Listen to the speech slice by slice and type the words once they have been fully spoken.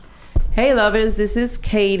Hey lovers, this is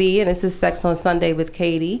Katie, and this is Sex on Sunday with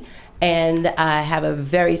Katie. And I have a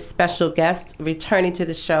very special guest returning to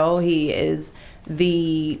the show. He is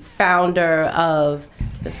the founder of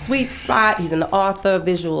The Sweet Spot. He's an author,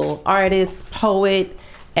 visual artist, poet,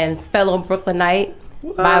 and fellow Brooklynite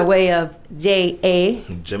by way of J.A.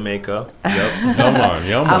 Jamaica. Yep.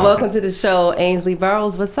 Yum on. Welcome to the show, Ainsley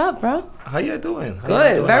Burroughs. What's up, bro? How you doing?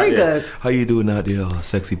 Good, very good. How you doing out there,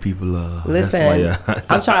 sexy people? Listen,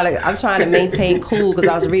 I'm trying to maintain cool because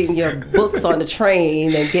I was reading your books on the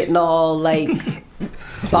train and getting all like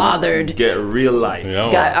bothered. Get real life.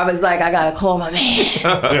 I was like, I gotta call my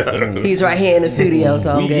man. He's right here in the studio,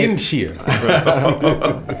 so I'm good. In here.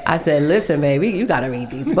 I said, listen, baby, you gotta read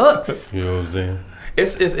these books. You know what I'm saying?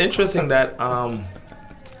 It's interesting that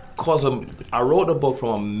cause I wrote the book from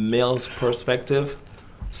a male's perspective,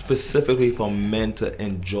 specifically for men to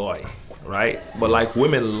enjoy, right? But like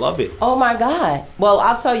women love it. Oh my God. Well,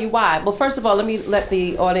 I'll tell you why. Well, first of all, let me let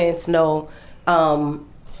the audience know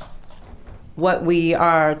what we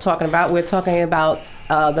are talking about. We're talking about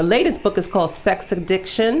the latest book is called Sex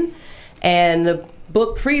Addiction, and the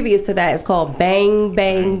book previous to that is called Bang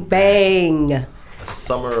Bang Bang.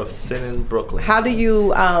 Summer of Sin in Brooklyn. How do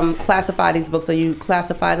you classify these books? So you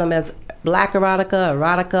classify them as black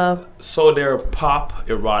erotica? So they're pop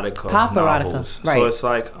erotica novels. Right. So it's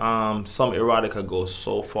like some erotica goes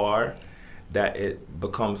so far that it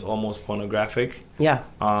becomes almost pornographic. Yeah.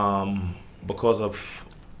 Because of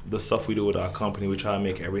the stuff we do with our company, we try to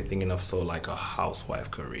make everything enough so like a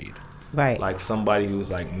housewife could read. Right. Like somebody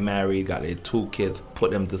who's like married, got their 2 kids,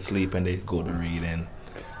 put them to sleep and they go to read, and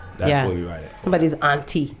that's what we write it. Somebody's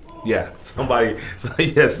auntie. Yeah, somebody's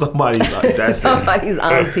that's Somebody's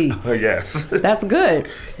auntie. Yes. That's good.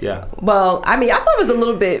 Yeah. Well, I mean, I thought it was a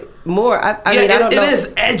little bit more. I mean, I don't know. It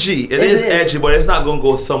is edgy. It is edgy, but it's not gonna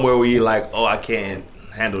go somewhere where you're like, oh, I can't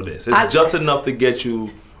handle this. It's just enough to get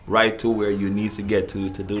you right to where you need to get to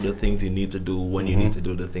do the things you need to do when you need to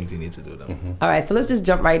do the things you need to do them. Mm-hmm. All right, so let's just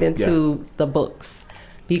jump right into the books,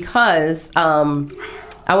 because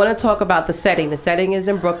I want to talk about the setting. The setting is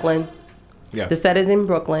in Brooklyn. Yeah. The set is in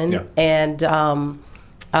Brooklyn. Yeah. And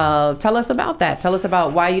tell us about that. Tell us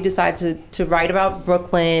about why you decided to write about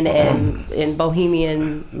Brooklyn and in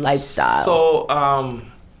bohemian lifestyle. So,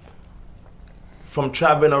 from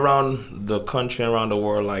traveling around the country and around the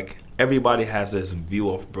world, like everybody has this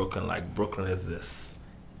view of Brooklyn. Like Brooklyn is this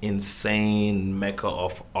insane mecca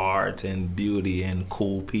of art and beauty and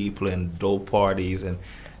cool people and dope parties,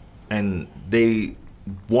 and they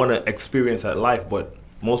want to experience that life, but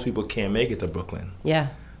most people can't make it to Brooklyn. Yeah.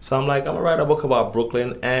 So I'm like, I'm gonna write a book about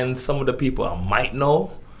Brooklyn and some of the people I might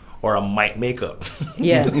know or I might make up.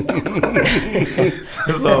 Yeah.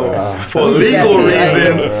 So for legal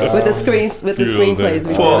reasons, with the screenplays,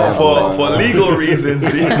 we do that. for legal reasons,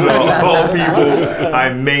 these are all people I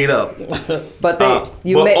made up. But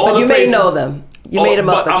you may know them. You made them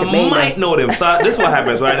up, but you made them. I might know them. So this is what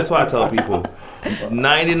happens, right? This is what I tell people.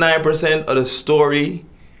 99% of the story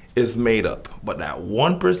is made up, but that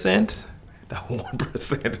 1%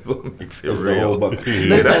 is what makes it real.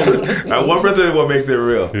 Listen, that 1% is what makes it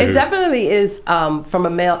real. it definitely is from a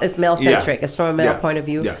male. It's male centric. Yeah. It's from a male Yeah. point of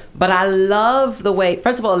view. Yeah. But I love the way.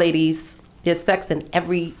 First of all, ladies, there's sex in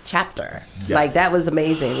every chapter. Yes. Like that was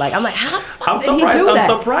amazing. Like I'm like, how did he do I'm that?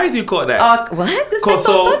 surprised you caught that. What? This Sex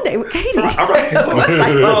on Sunday with Katie. All right.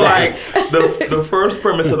 So like the first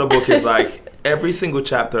premise of the book is like every single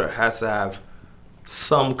chapter has to have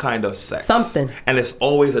some kind of sex. Something. And it's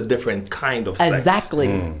always a different kind of sex.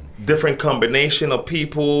 Exactly. Different combination of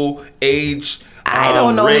people, age, I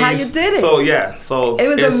don't know race. how you did it. So yeah, so It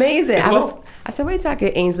was amazing. It's I said, wait till I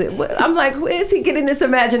get Ainsley. I'm like, where is he getting this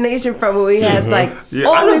imagination from when he has like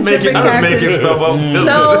all I'm these different characters? making stuff up.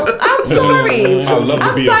 No, I'm sorry. I would love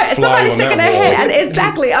to be a fly Somebody's on shaking that their head. wall. And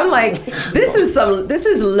exactly. I'm like, this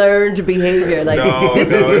is learned behavior. Like No,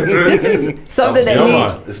 this is something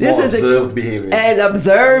that It's more observed behavior. And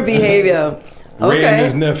observed behavior. Ray and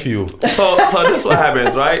his Okay. nephew. So this is what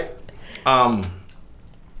happens, right?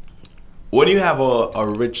 When you have a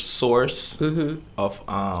rich source of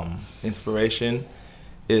inspiration,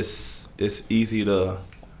 it's easy to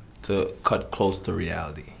cut close to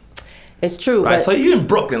reality. It's true. Right, But so you in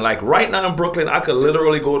Brooklyn, like right now in Brooklyn, I could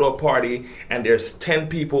literally go to a party and there's 10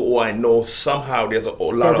 people who I know somehow there's a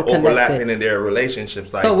lot of overlapping in their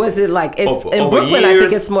relationships. Like, so was it like in over Brooklyn? I years-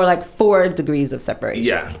 think it's more like 4 degrees of separation.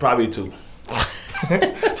 yeah, probably 2.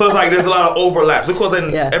 So it's like there's a lot of overlaps because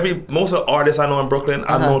most of the artists I know in Brooklyn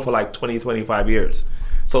I've known for like 20, 25 years.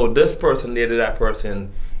 So this person dated that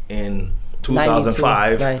person in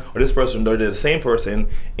 2005, 92, right. or this person dated the same person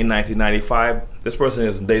in 1995. This person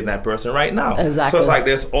is dating that person right now. Exactly. So it's like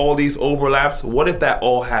there's all these overlaps. What if that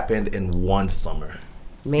all happened in one summer?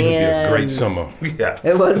 Man, It'd be a great summer. Yeah.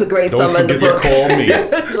 It was a great Don't summer in the forget to book. call me.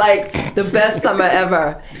 It was like the best summer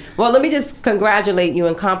ever. Well, let me just congratulate you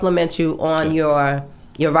and compliment you on your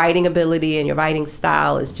writing ability and your writing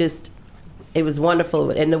style. It was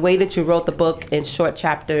wonderful. And the way that you wrote the book in short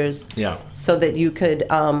chapters, Yeah. so that you could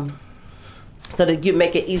so that you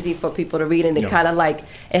make it easy for people to read, and it kind of like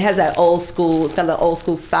it has that old school. It's got the old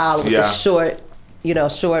school style with the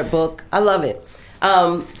short book. I love it.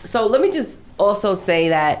 So let me just also say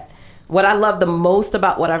that what I love the most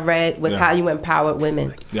about what I've read was how you empowered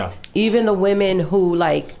women. Yeah. Even the women who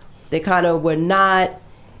they kind of were not,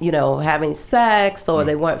 having sex, or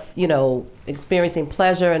they weren't, experiencing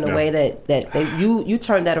pleasure in a way that you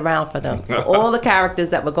turned that around for them. For all the characters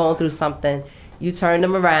that were going through something, you turned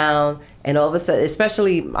them around, and all of a sudden,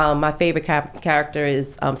 especially my favorite character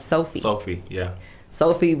is Sophie. Sophie, yeah.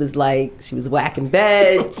 Sophie was she was whacking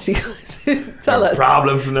bed. She tell us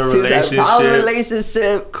problems in the she relationship. Was a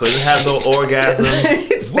relationship. Couldn't have no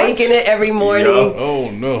orgasms. Faking it every morning. Yo. Oh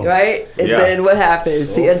no! Right, and then what happened?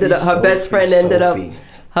 She ended up. Her best friend ended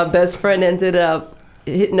up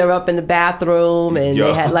hitting her up in the bathroom, and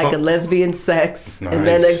they had like a lesbian sex. Nice. And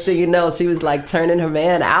then next thing you know, she was like turning her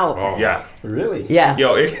man out. Oh. Yeah. Really? Yeah.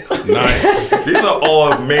 Yo, Nice. these are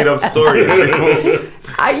all made up stories.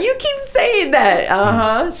 You keep saying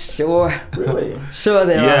that. Sure. Really? Sure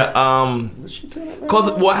they are. Yeah.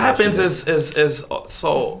 Because what happens is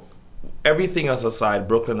so everything else aside,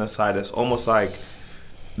 Brooklyn aside, it's almost like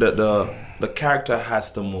the character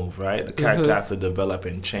has to move, right? The character has to develop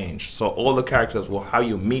and change. So all the characters, how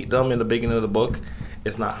you meet them in the beginning of the book,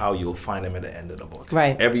 it's not how you'll find them at the end of the book.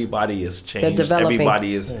 Right. Everybody is changed. They're developing.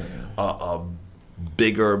 Everybody is a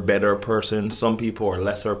bigger, better person. Some people are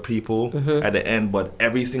lesser people at the end, but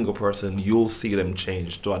every single person, you'll see them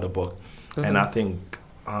change throughout the book. And I think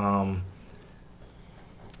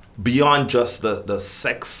beyond just the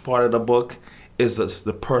sex part of the book is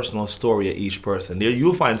the personal story of each person. There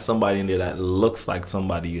you'll find somebody in there that looks like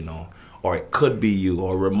somebody you know, or it could be you,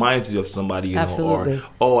 or reminds you of somebody you Absolutely. know,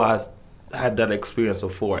 or I had that experience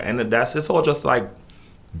before. And it's all just like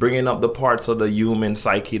bringing up the parts of the human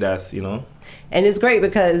psyche that's, And it's great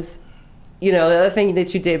because, the other thing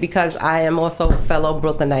that you did, because I am also a fellow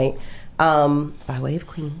Brooklynite, by way of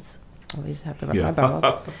Queens. Always have to rep my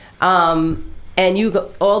borough. And you go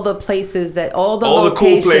all the places all the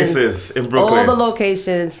locations, cool places in Brooklyn. All the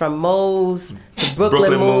locations from Moe's to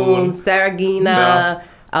Brooklyn Moon, Saragina.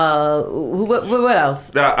 What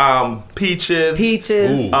else? The Peaches.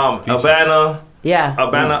 Peaches. Havana. Yeah.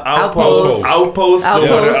 Havana Outpost. Outpost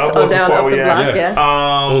down up the block. Yes.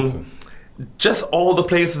 Just all the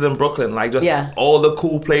places in Brooklyn, like just all the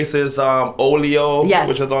cool places. Olio,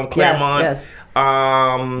 which is on Claremont. Yes.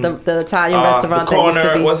 The Italian restaurant the corner, that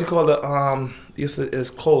used to be. What's it called? It's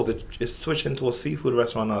closed. It's switched into a seafood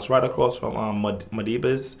restaurant now. It's right across from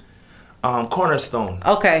Madiba's. Cornerstone.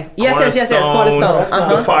 Okay. Yes. Cornerstone.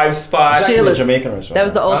 The 5 Spot. Sheila's. The Jamaican restaurant. That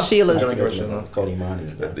was the old Sheila's. Jamaican restaurant. Called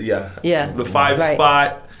Imani. Yeah. The 5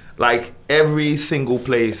 Spot. Like every single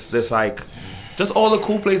place. There's like just all the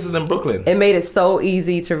cool places in Brooklyn. It made it so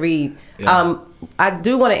easy to read. Yeah. I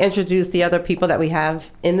do want to introduce the other people that we have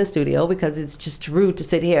in the studio, because it's just rude to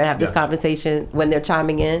sit here and have this conversation when they're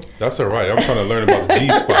chiming in. That's all right. I'm trying to learn about the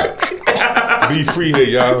G-spot. Be free here,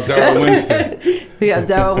 y'all. Darryl Winston. We have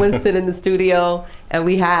Darryl Winston in the studio, and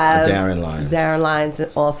we have Darren Lyons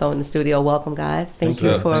also in the studio. Welcome, guys. Thank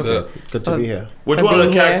you for good to be here. Which one of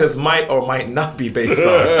the characters might or might not be based on?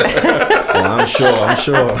 Well, I'm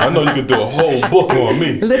sure. I know you could do a whole book on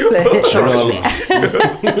me. Listen, trust me.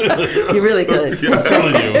 You're really good. I'm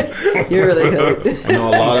telling you. You're really good. I know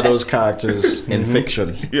a lot of those characters in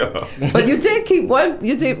fiction. Yeah. But you did keep one.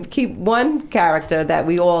 You did keep one character that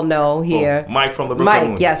we all know here. Mike from the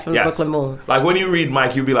Brooklyn Moon. Yes, from the Brooklyn Moon. Like when you read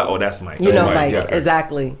Mike, you'll be like, "Oh, that's Mike." You know Mike,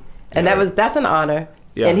 exactly. And that's an honor.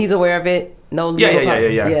 Yeah. And he's aware of it. No legal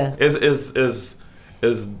problem. Yeah. Is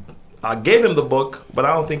I gave him the book, but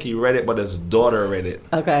I don't think he read it. But his daughter read it.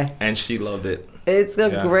 Okay. And she loved it. It's a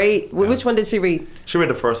great. Which one did she read? She read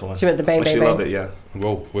the first one. She read the Bang Bang She Bang. loved it. Yeah.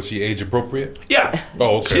 Whoa, was she age appropriate? Yeah.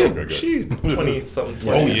 Oh, okay. Good. She 20-something.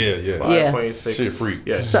 Oh yeah. 26. She a freak.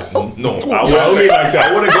 Yeah. No, I wouldn't mean like that.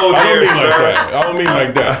 I wouldn't go there, I don't mean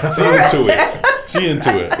like that. She into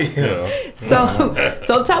it. Yeah.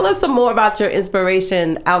 So tell us some more about your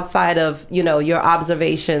inspiration outside of your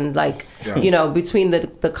observation, like between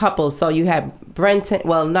the couples. So you had Brenton.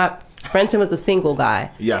 Well, not Brenton was the single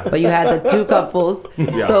guy. Yeah. But you had the two couples,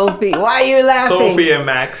 Yeah. Sophie. Why are you laughing? Sophie and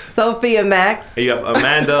Max. Sophie and Max. And you have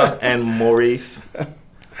Amanda and Maurice.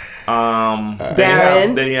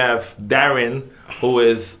 Darren. Then you have Darren, who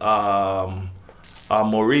is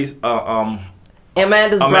Maurice.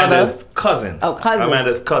 Amanda's brother. Amanda's cousin. Oh, cousin.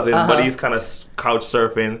 Amanda's cousin, Uh-huh. but he's kind of couch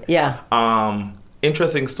surfing. Yeah.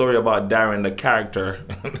 Interesting story about Darren, the character.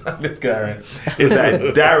 This Darren is that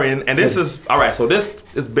Darren, and this is all right. So this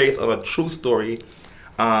is based on a true story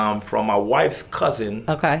from my wife's cousin.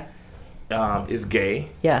 Okay. Is gay,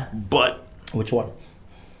 Yeah. but Which one?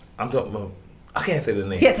 I'm talking about. I can't say the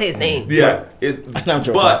name. Can't say his name. Yeah, it's I'm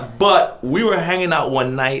joking. but we were hanging out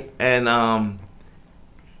one night and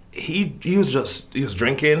he was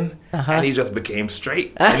drinking and he just became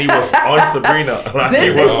straight and he was on Sabrina. Like,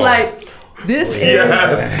 This he is was- like, this is.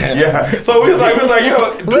 yeah. So we was like,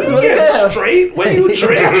 yo, do What's you really get good? straight when you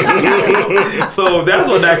drink? So that's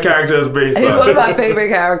what that character is based He's on. one of my favorite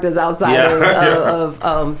characters outside Yeah.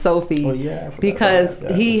 of Sophie. Oh, yeah, I forgot because about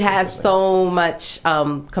that. he That's has so much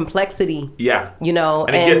complexity, Yeah. you know.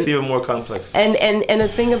 And it gets even more complex. and the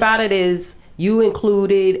thing about it is you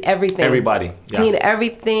included everything. Everybody. Yeah.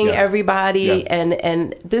 Everything, Yes. everybody. Yes.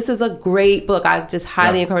 And this is a great book. I just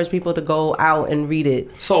highly Yeah. encourage people to go out and read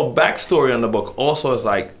it. So backstory on the book also is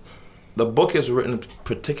like the book is written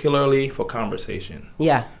particularly for conversation.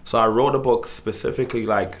 Yeah. So I wrote a book specifically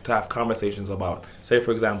like to have conversations about, say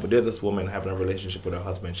for example, there's this woman having a relationship with her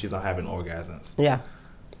husband. She's not having orgasms. Yeah.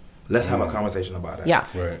 Let's have a conversation about it. Yeah.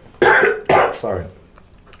 Right. Sorry.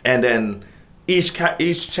 And then each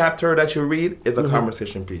chapter that you read is a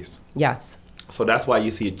conversation piece. Yes. So that's why you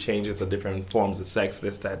see changes to different forms of sex,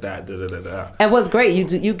 this, that, da, da, da, da. And what's great,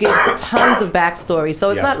 you get tons of backstory. So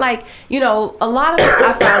it's Yes. not like, you know, a lot of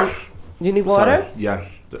I found. Do you need water? Sorry. Yeah.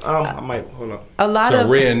 I might hold on. A lot So of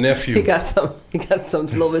Ray and nephew. He got some a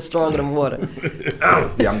little bit stronger than water.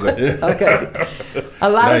 Yeah, I'm good. Okay. A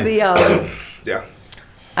lot of the Yeah.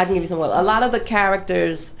 I can give you some water. A lot of the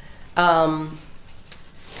characters,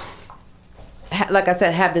 like I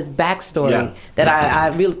said, have this backstory Yeah. that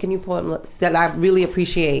I really that I really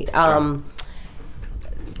appreciate.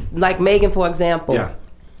 Like Megan, for example. Yeah.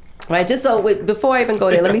 Right. Just so before I even go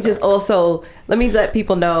there, let me let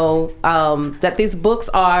people know that these books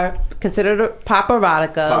are considered pop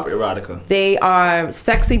erotica. Pop erotica. They are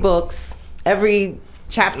sexy books. Every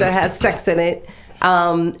chapter has sex in it.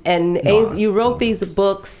 You wrote these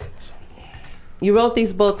books. You wrote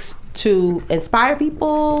these books to inspire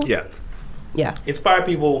people. Yeah. Yeah. Inspire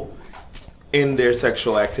people in their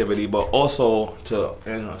sexual activity, but also to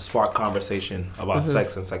spark conversation about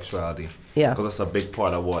sex and sexuality. Yeah. Because that's a big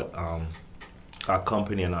part of what our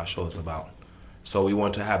company and our show is about. So we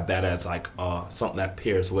want to have that as like something that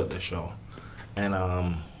pairs with the show. And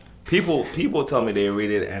people tell me they read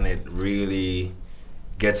it and it really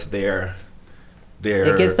gets their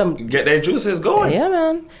It gets them- get their juices going. Yeah,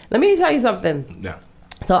 man. Let me tell you something. Yeah.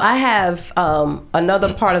 So I have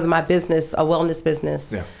another part of my business, a wellness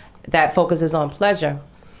business, Yeah. that focuses on pleasure.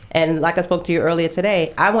 And like I spoke to you earlier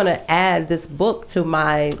today, I want to add this book to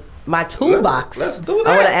my toolbox. Let's do I want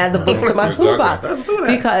that. to add the books to my Let's do that. toolbox. Let's do that.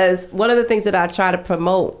 Because one of the things that I try to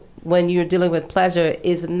promote when you're dealing with pleasure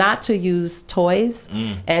is not to use toys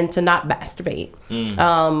and to not masturbate.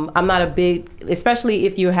 I'm not a big, especially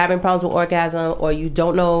if you're having problems with orgasm or you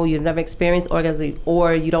don't know, you've never experienced orgasm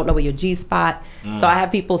or you don't know where your G-spot. So I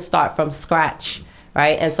have people start from scratch,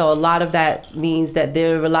 right? And so a lot of that means that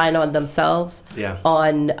they're relying on themselves, Yeah.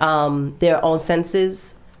 on their own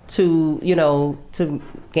senses to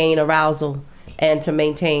gain arousal and to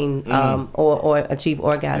maintain or achieve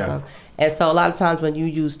orgasm. Yeah. And so a lot of times when you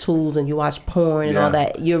use tools and you watch porn and Yeah. all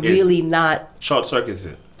that, you're Yeah. really not Short circuits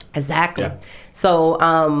it. exactly. Yeah. So,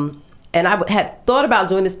 and I had thought about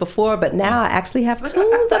doing this before, but now I actually have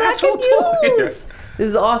tools that I can actual tool. use. This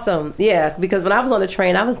is awesome. Yeah, because when I was on the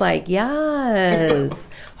train, I was like, yes,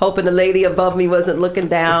 hoping the lady above me wasn't looking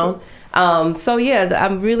down. So yeah,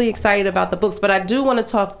 I'm really excited about the books, but I do want to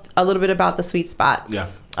talk a little bit about the Sweet Spot. Yeah.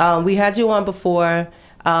 We had you on before.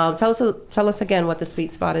 Tell us again what the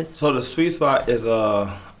Sweet Spot is. So the Sweet Spot is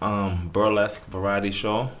a burlesque variety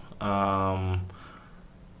show.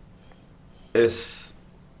 It's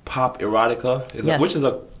pop erotica, Yes. which is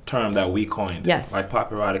a term that we coined. Yes. Like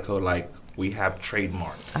pop erotica, like we have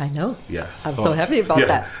trademarked. I know. Yes. I'm so happy about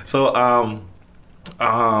that. So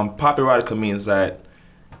pop erotica means that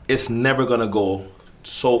it's never gonna go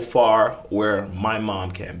so far where my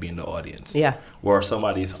mom can't be in the audience. Yeah. Where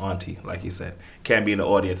somebody's auntie, like you said, can't be in the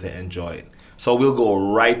audience and enjoy it. So we'll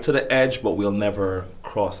go right to the edge, but we'll never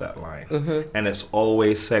cross that line. And it's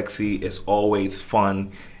always sexy. It's always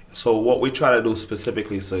fun. So what we try to do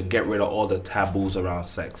specifically is to get rid of all the taboos around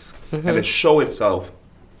sex. And the show itself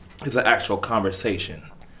is an actual conversation.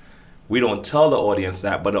 We don't tell the audience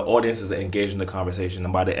that, but the audience is engaged in the conversation.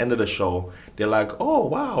 And by the end of the show, they're like, oh,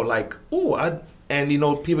 wow, like, and you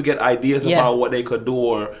know, people get ideas about what they could do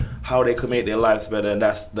or how they could make their lives better. And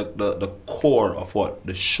that's the core of what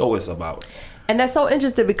the show is about. And that's so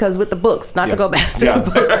interesting because with the books, not to go back to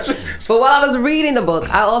the books, but while I was reading the book,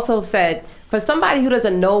 I also said, for somebody who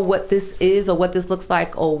doesn't know what this is or what this looks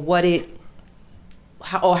like or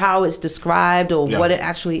how it's described or what it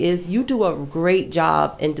actually is, you do a great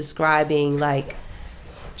job in describing like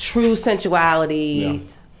true sensuality,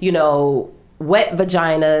 you know, wet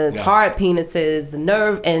vaginas, hard penises,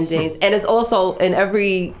 nerve endings, and it's also in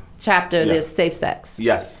every chapter there's safe sex.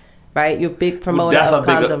 Yes. Right? You're a big promoter of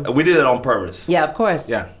condoms. We did it on purpose. Yeah, of course.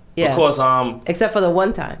 Yeah. Yeah. Because except for the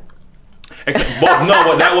one time. But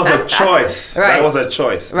that was a choice. Right. That was a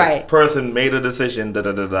choice. Right. The person made a decision.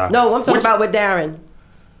 No, I'm talking about with Darren.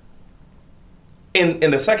 In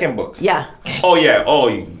the second book. Yeah. Oh yeah. Oh,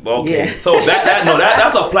 okay. Yeah. So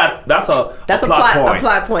that's a plot. That's a plot point. A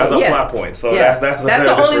plot point. That's a plot point. So that's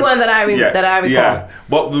the only one that I recall. Yeah.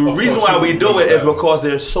 But the reason why we do it is because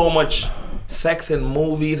there's so much sex in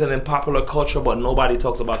movies and in popular culture, but nobody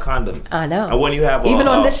talks about condoms. I know. And when you have even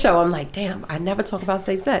on this show, I'm like, damn, I never talk about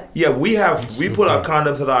safe sex. Yeah, we put out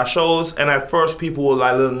condoms at our shows, and at first people were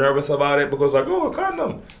like a little nervous about it because like, oh, a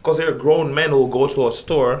condom, because they're grown men who will go to a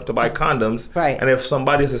store to buy condoms, right? And if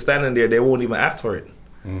somebody's standing there, they won't even ask for it.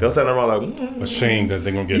 They'll stand around like ashamed that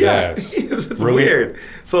they're gonna get asked. It's just weird.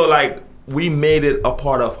 So like we made it a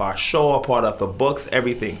part of our show, a part of the books,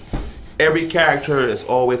 everything. Every character is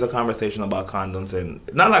always a conversation about condoms, and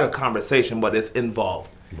not like a conversation, but it's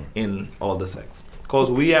involved in all the sex.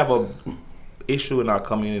 Because we have a issue in our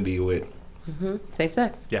community with safe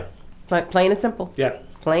sex. Yeah. Plain and simple. Yeah.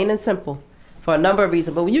 Plain and simple. For a number of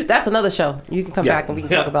reasons. But that's another show. You can come back and we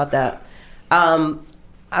can talk about that. I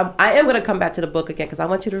am going to come back to the book again because I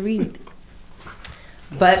want you to read.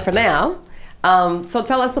 But for now, so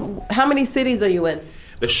tell us, how many cities are you in?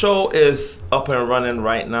 The show is up and running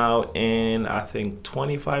right now in, I think,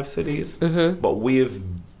 25 cities. But we've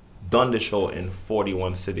done the show in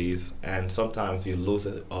 41 cities. And sometimes you lose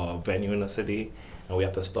a venue in a city, and we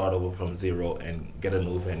have to start over from zero and get a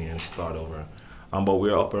new venue and start over. But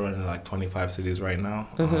we're up and running in like 25 cities right now.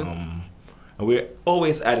 And we're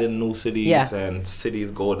always adding new cities, and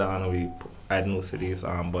cities go down and we add new cities.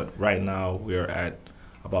 But right now we're at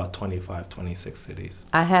about 25, 26 cities.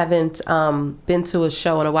 I haven't been to a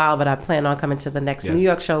show in a while, but I plan on coming to the next New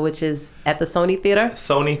York show, which is at the Sony Theater.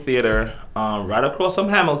 Sony Theater, right across from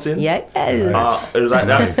Hamilton. Yes.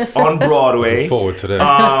 That's on Broadway. Look forward to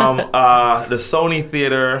that. The Sony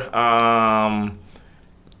Theater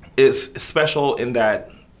is special in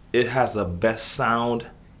that it has the best sound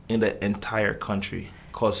in the entire country.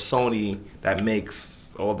 Because Sony, that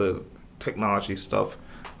makes all the technology stuff,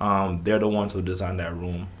 they're the ones who designed that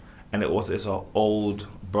room. And it's an old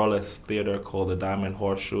burlesque theater called the Diamond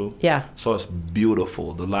Horseshoe. Yeah. So it's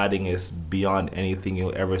beautiful. The lighting is beyond anything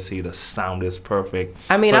you'll ever see. The sound is perfect.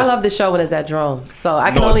 I mean, I love the show when it's at Drome. So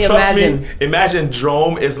I can only imagine. Imagine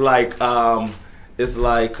Drome is like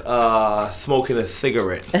smoking a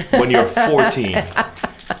cigarette when you're 14.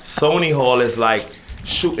 Sony Hall is like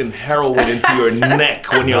shooting heroin into your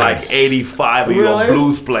neck when you're like 85 and you're a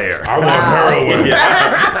blues player. I want heroin.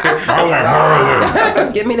 Yeah. I want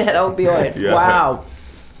heroin. Give me that opioid. Yeah. Wow.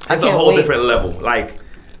 It's a whole different level. Like,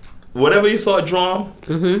 whatever you saw at Drome,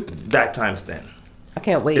 that times 10. I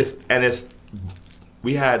can't wait.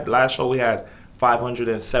 Last show we had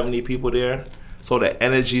 570 people there. So the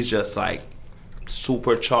energy's just like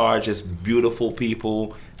supercharged. It's beautiful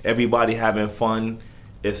people. Everybody having fun.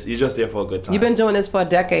 You're just there for a good time. You've been doing this for a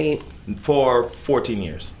decade. For 14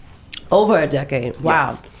 years. Over a decade.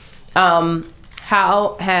 Wow. Yeah.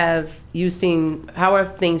 How have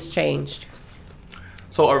things changed?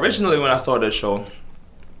 So originally when I started the show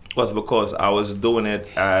was because I was doing it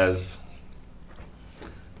as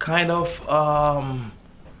kind of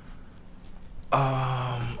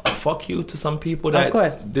a fuck you to some people that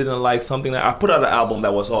didn't like something. That I put out an album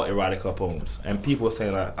that was all erotica poems, and people were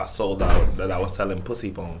saying that I sold out, that I was selling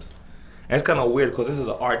pussy poems. And it's kind of weird because this is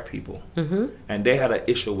the art people, and they had an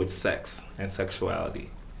issue with sex and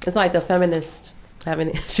sexuality. It's like the feminists having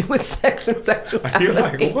an issue with sex and sexuality. You're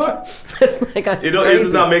like, what? It's like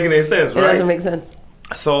it's not making any sense, right? It doesn't make sense.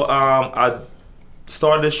 So I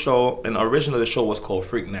started this show, and originally the show was called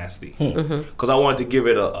Freak Nasty because I wanted to give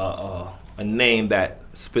it a name that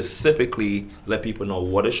specifically let people know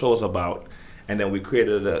what the show is about And then we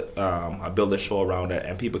created I built a show around it,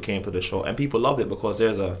 and people came to the show, and people loved it because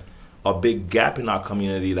there's a big gap in our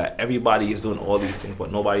community that everybody is doing all these things,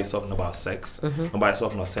 but nobody's talking about sex. Nobody's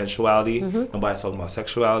talking about sensuality. Nobody's talking about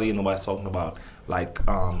sexuality. Nobody's talking about like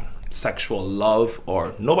sexual love,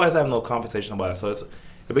 or nobody's having no conversation about it. So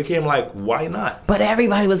it became like, why not? But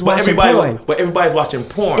everybody was watching porn. But everybody's watching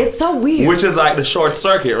porn. It's so weird. Which is like the short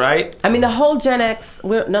circuit, right? I mean, the whole Gen X,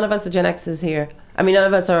 none of us are Gen X's here. I mean, none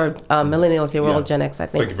of us are millennials here. We're all Gen X, I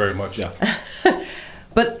think. Thank you very much. Yeah.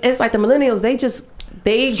 But it's like the millennials,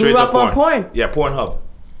 they Straight grew to up on porn. Yeah, Pornhub.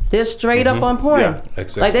 They're straight up on porn. Yeah.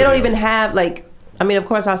 Like, they don't even have, like, I mean, of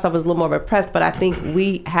course, our stuff was a little more repressed, but I think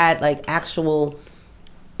we had, like, actual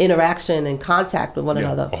interaction and contact with one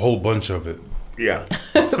another. A whole bunch of it. Yeah.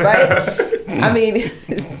 Right? I mean,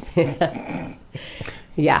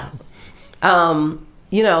 yeah.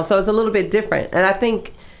 You know, so it's a little bit different. And I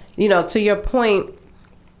think, you know, to your point,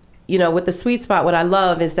 you know, with the Sweet Spot, what I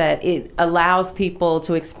love is that it allows people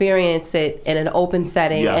to experience it in an open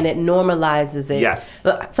setting, and it normalizes it. Yes.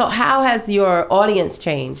 So how has your audience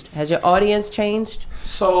changed? Has your audience changed?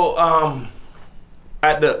 So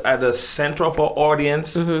at the center of our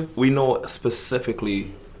audience, we know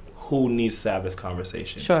specifically who needs to have this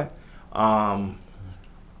conversation. Sure. And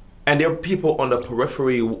there are people on the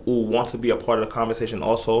periphery who want to be a part of the conversation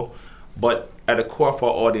also, but at the core of our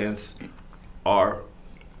audience are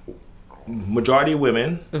majority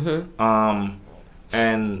women,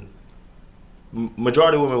 and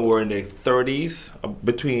majority of women were in their 30s,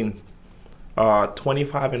 between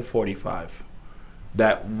 25 and 45,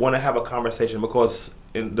 that want to have a conversation, because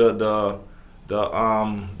in the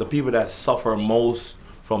people that suffer most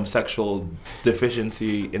from sexual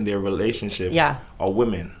deficiency in their relationships are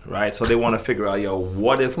women, right? So they want to figure out,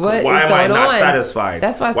 why am I not satisfied?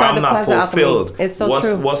 That's why I why I'm started not Pleasure Alchemy. fulfilled? It's so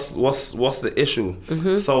what's, true. What's the issue?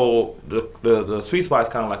 So the Sweet Spot is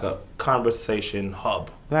kind of like a conversation hub.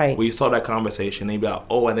 Right. Where you start that conversation, and you be like,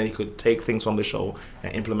 and then you could take things from the show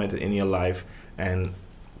and implement it in your life and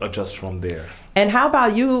adjust from there. And how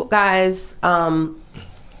about you guys?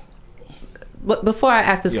 Before I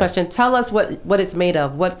ask this question, tell us what it's made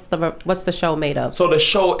of. What's the show made of? So the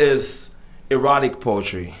show is erotic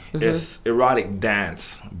poetry. It's erotic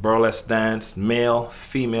dance, burlesque dance, male,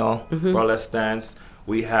 female, burlesque dance.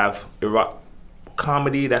 We have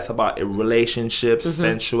comedy that's about relationships,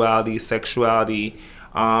 sensuality, sexuality.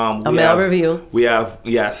 A male review. We have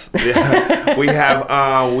we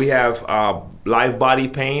have live body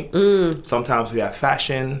paint. Sometimes we have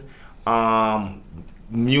fashion,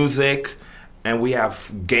 music. And we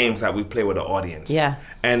have games that we play with the audience. Yeah.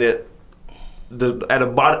 And at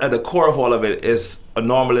the core of all of it is a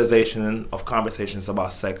normalization of conversations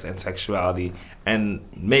about sex and sexuality, and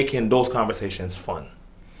making those conversations fun.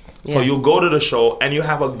 Yeah. So you go to the show and you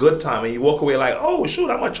have a good time, and you walk away like, oh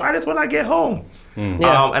shoot, I'm gonna try this when I get home.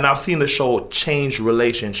 Yeah. And I've seen the show change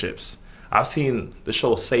relationships. I've seen the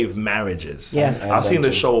show save marriages. Yeah. I've seen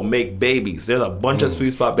the show make babies. There's a bunch of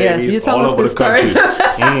Sweet Spot babies all over the story.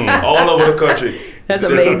 country. All over the country. That's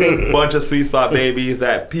There's amazing. a bunch of Sweet Spot babies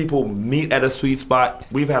that people meet at a Sweet Spot.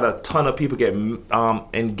 We've had a ton of people get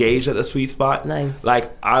engaged at the Sweet Spot. Nice. Like,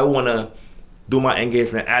 I want to do my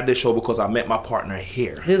engagement at this show because I met my partner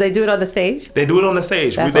here. Do they do it on the stage? They do it on the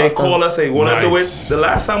stage. That's They awesome. call us, they want to do it. Nice. The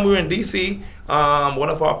last time we were in DC, one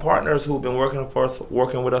of our partners who've been working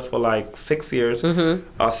with us for like 6 years,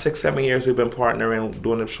 6-7 years we've been partnering,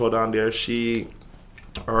 doing the show down there.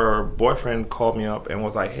 Her boyfriend called me up and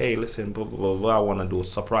was like, hey, listen, blah, blah, blah, blah, I want to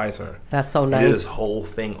surprise her. That's so And nice. did this whole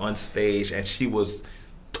thing on stage, and she was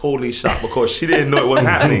totally shocked because she didn't know it was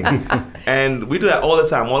happening. And we do that all the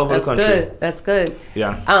time, all over the country. Good. That's good.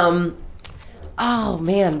 Yeah. Oh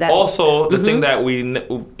man. That Also, the thing that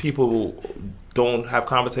people don't have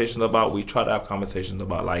conversations about, we try to have conversations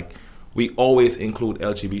about. Like, we always include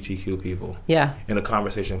LGBTQ people in the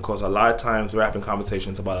conversation, because a lot of times we're having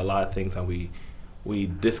conversations about a lot of things, and we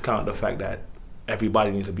discount the fact that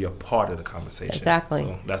everybody needs to be a part of the conversation. Exactly.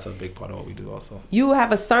 So that's a big part of what we do also. You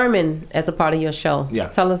have a sermon as a part of your show. Yeah.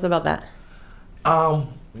 Tell us about that.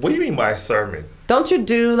 What do you mean by a sermon? Don't you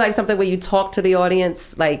do like something where you talk to the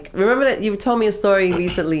audience? Like, remember that you told me a story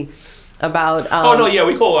recently about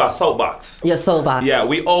we call it our soapbox. your soapbox. Yeah,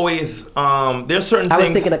 we always there's certain things. I was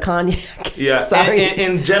thinking of Kanye. Yeah, Sorry.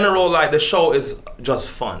 in general, like, the show is just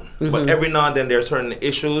fun, but every now and then there are certain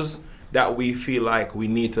issues that we feel like we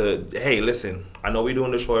need to, hey, listen, I know we're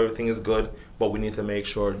doing the show, everything is good, but we need to make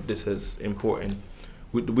sure this is important.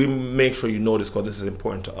 We make sure you know this because this is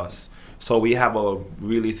important to us. So we have a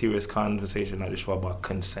really serious conversation at the show about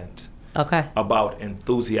consent. Okay. About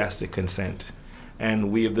enthusiastic consent.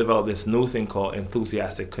 And we have developed this new thing called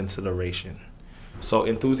enthusiastic consideration. So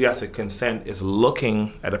enthusiastic consent is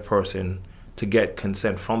looking at a person to get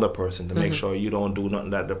consent from the person to make sure you don't do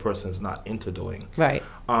nothing that the person's not into doing. Right.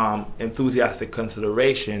 Enthusiastic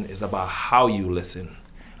consideration is about how you listen,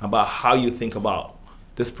 about how you think about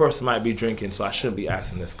this person might be drinking, so I shouldn't be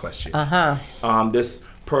asking this question. This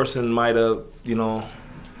person might have,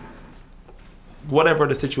 whatever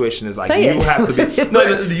the situation is, like Say you it. have to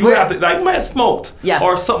be you have to like might have smoked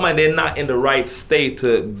or something, like they're not in the right state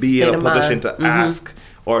to be in a position to ask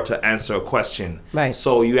or to answer a question. Right.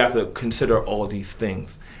 So you have to consider all these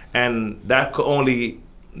things, and that could only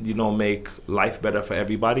make life better for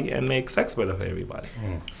everybody and make sex better for everybody.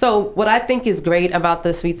 So what I think is great about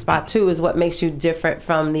the Sweet Spot too is what makes you different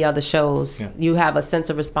from the other shows. You have a sense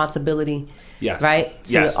of responsibility. Yes. Right?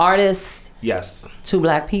 To artists. Yes. To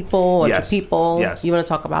Black people or to people. Yes. You want to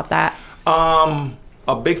talk about that?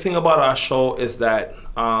 A big thing about our show is that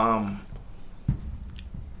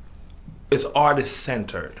it's artist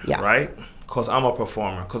centered, right? Because I'm a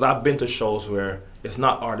performer. Because I've been to shows where it's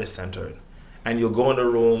not artist centered, and you'll go in the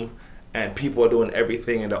room and people are doing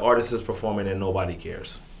everything, and the artist is performing, and nobody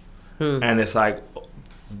cares. And it's like,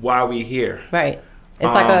 why are we here? Right.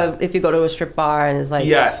 It's like if you go to a strip bar and it's like...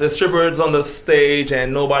 Yes, the strippers on the stage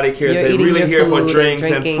and nobody cares. You're They're eating really your here for food drinks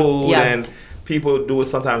and and drinking. food, and people do it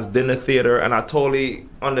sometimes dinner theater, and I totally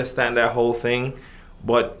understand that whole thing.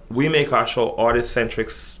 But we make our show artist-centric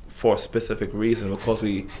for a specific reason, because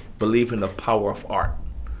we believe in the power of art,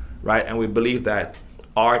 right? And we believe that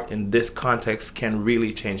art in this context can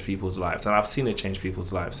really change people's lives. And I've seen it change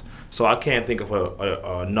people's lives. So I can't think of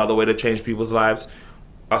another way to change people's lives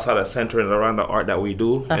outside of centering around the art that we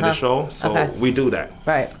do in the show. So we do that.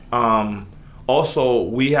 Right. Also,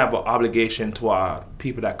 we have an obligation to our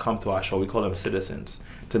people that come to our show, we call them citizens,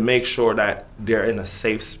 to make sure that they're in a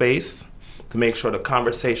safe space, to make sure the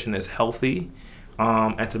conversation is healthy,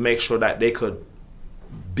 and to make sure that they could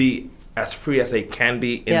be as free as they can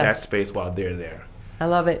be in that space while they're there. I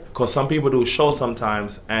love it. Because some people do shows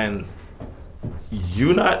sometimes, and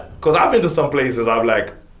you not, because I've been to some places, I'm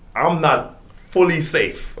like, I'm not fully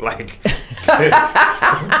safe. Like,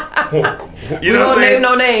 you don't name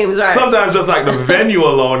no names, right? Sometimes just like the venue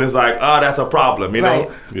alone is like, that's a problem, you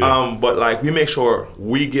know? Yeah. But like, we make sure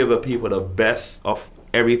we give the people the best of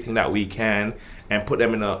everything that we can and put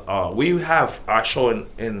them in we have our show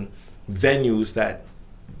in venues that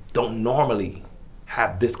don't normally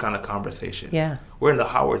have this kind of conversation. Yeah. We're in the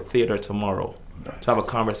Howard Theater tomorrow to have a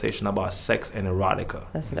conversation about sex and erotica.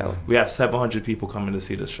 That's dope. We have 700 people coming to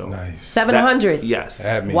see the show. Nice. 700? Yes.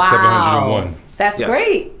 That means Wow. 701. That's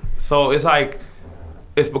great. So it's like,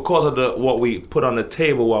 it's because of what we put on the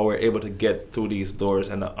table while we're able to get through these doors,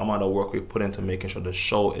 and the amount of work we put into making sure the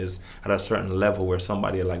show is at a certain level where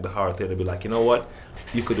somebody like the Howard Theater be like, you know what,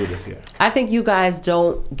 you could do this here. I think you guys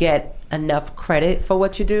don't get enough credit for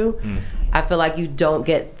what you do. I feel like you don't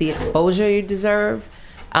get the exposure you deserve.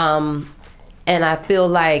 And I feel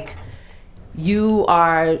like you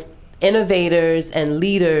are innovators and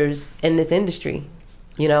leaders in this industry,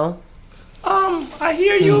 you know? I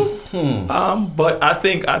hear you. But I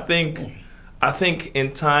think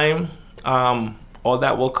in time, all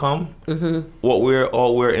that will come. What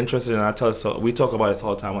we're interested in, we talk about this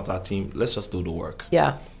all the time with our team. Let's just do the work.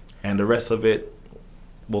 Yeah. And the rest of it,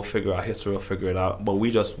 we'll figure out. History will figure it out. But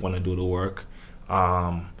we just want to do the work.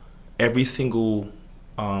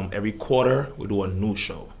 Every quarter, we do a new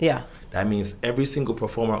show. Yeah. That means every single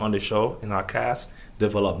performer on the show in our cast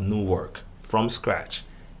develop new work from scratch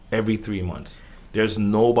every 3 months. There's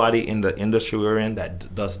nobody in the industry we're in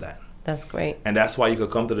that does that. That's great. And that's why you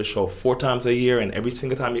could come to the show 4 times a year, and every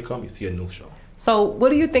single time you come, you see a new show. So what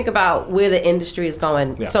do you think about where the industry is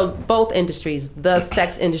going? Yeah. So both industries, the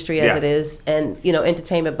sex industry as Yeah. it is, and,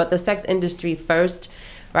 entertainment, but the sex industry first,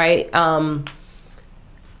 right?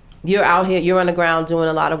 You're out here, you're on the ground doing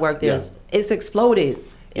a lot of work. It's exploded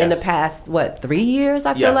in the past, 3 years,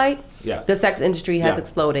 I feel like? Yes. The sex industry has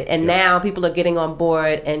exploded. And now people are getting on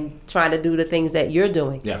board and trying to do the things that you're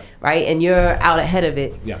doing. Yeah. Right? And you're out ahead of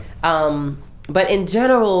it. Yeah. But in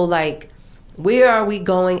general, like, where are we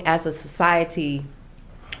going as a society?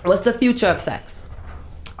 What's the future of sex,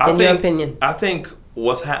 in your opinion? I think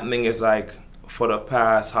what's happening is, like, for the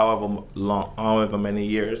past however many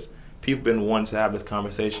years, people been wanting to have this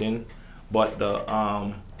conversation, but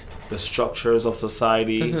the structures of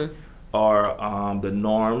society or the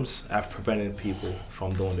norms have prevented people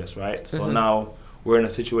from doing this, right? So now we're in a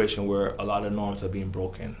situation where a lot of norms are being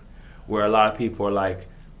broken, where a lot of people are like,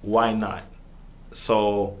 why not?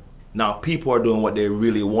 So now people are doing what they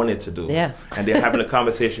really wanted to do. Yeah. And they're having the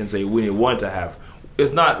conversations they really wanted to have.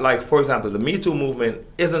 it's not like, for example, the Me Too movement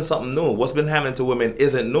isn't something new. What's been happening to women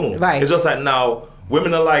isn't new. Right. It's just like now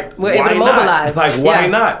women are like, We're able why to not? mobilize. Like, why Yeah,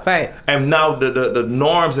 not? right. And now the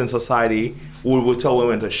norms in society would tell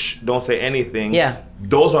women to don't say anything. Yeah.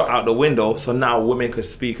 Those are out the window. So now women could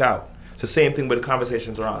speak out. It's the same thing with the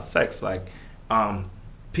conversations around sex. Like,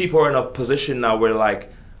 people are in a position now where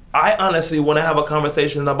like, I honestly want to have a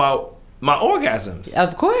conversation about my orgasms.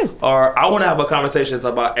 Of course. Or I want to have a conversations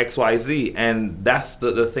about XYZ, and that's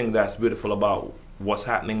the thing that's beautiful about what's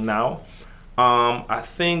happening now. I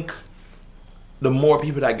think the more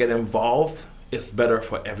people that get involved, it's better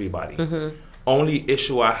for everybody. Only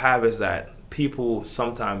issue I have is that people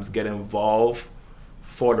sometimes get involved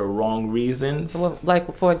for the wrong reasons. Well,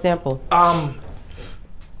 like, for example.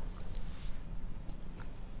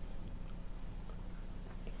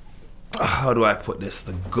 How do I put this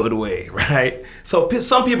the good way, right? So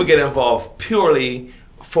some people get involved purely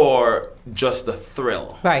for just the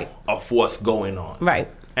thrill Right. of what's going on. Right.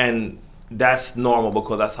 And that's normal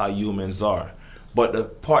because that's how humans are. But the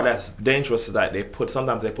part that's dangerous is that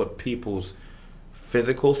sometimes they put people's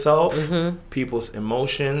physical self, people's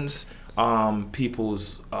emotions,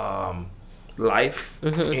 people's life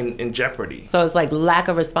in jeopardy. So it's like lack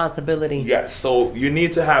of responsibility. Yes, so you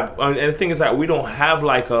need to have, and the thing is that we don't have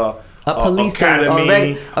like a policing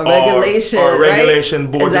academy or regulation, or a regulation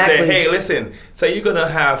right? board Exactly. to say, hey, listen, say you're gonna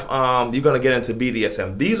have, you're gonna get into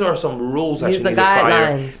BDSM. These are some rules that These you are need to follow.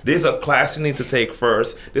 guidelines. These are class you need to take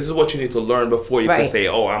first. This is what you need to learn before you can Right. say,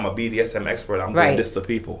 oh, I'm a BDSM expert. I'm Right. doing this to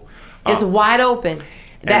people. It's wide open.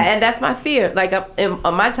 and- And that's my fear. Like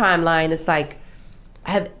on my timeline, it's like I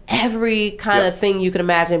have every kind of thing you can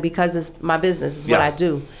imagine because it's my business. It's what Yeah. I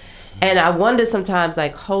do. And I wonder sometimes,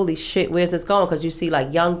 like, holy shit, where's this going? Because you see,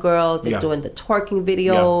 like, young girls, they're Yeah. doing the twerking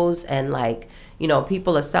videos and, like, you know,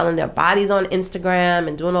 people are selling their bodies on Instagram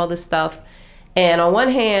and doing all this stuff. And on one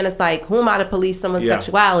hand, it's like, who am I to police someone's Yeah.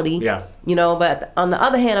 sexuality? Yeah. You know, but on the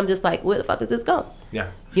other hand, I'm just like, where the fuck is this going? Yeah.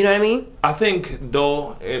 You know what I mean? I think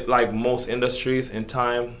though, like most industries, in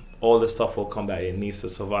time, all this stuff will come that it needs to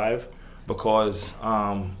survive because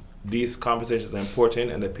these conversations are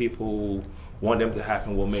important, and the people who want them to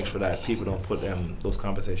happen will make sure that people don't put those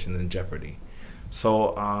conversations in jeopardy.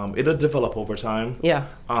 So it'll develop over time. Yeah.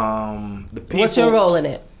 The people, What's your role in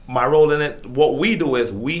it? My role in it, what we do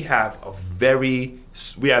is we have very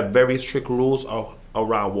strict rules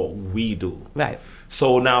around what we do. Right.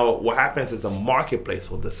 So now what happens is the marketplace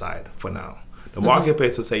will decide for now. The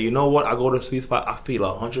marketplace will say, you know what, I go to a sweet spot, I feel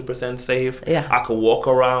 100% safe. Yeah. I could walk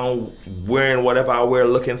around wearing whatever I wear,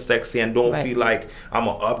 looking sexy, and don't Right. feel like I'm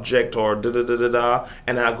an object or da-da-da-da-da.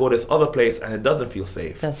 And then I go to this other place and it doesn't feel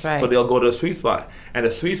safe. That's right. So they'll go to the sweet spot. And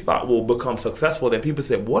the sweet spot will become successful. Then people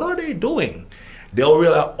say, what are they doing? They'll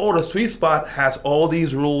realize, oh, the sweet spot has all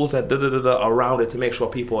these rules that da-da-da-da around it to make sure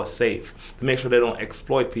people are safe, to make sure they don't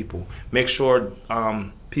exploit people, make sure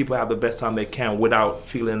people have the best time they can without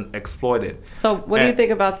feeling exploited. So what do you And-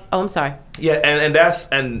 think about, oh, I'm sorry. Yeah, and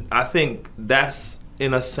I think that's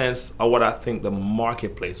in a sense what I think the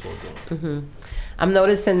marketplace will do. I'm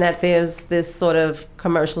noticing that there's this sort of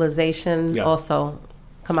commercialization, Yeah. also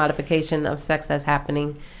commodification of sex that's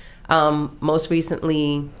happening. Most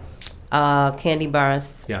recently, Candy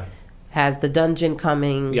Burris Yeah. has The Dungeon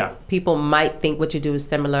coming. Yeah. People might think what you do is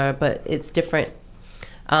similar, but it's different.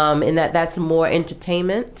 In that's more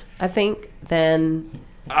entertainment, I think, than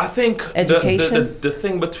I think Education? the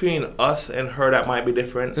thing between us and her that might be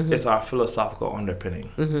different is our philosophical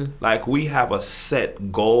underpinning. Like we have a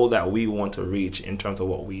set goal that we want to reach in terms of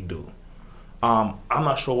what we do. I'm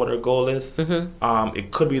not sure what her goal is.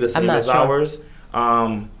 It could be the same not as sure. ours,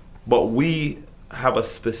 but we have a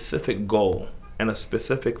specific goal and a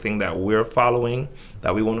specific thing that we're following,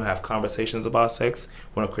 that we want to have conversations about sex.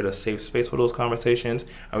 We want to create a safe space for those conversations,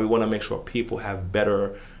 and we want to make sure people have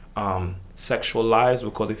better sexual lives,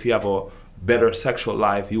 because if you have a better sexual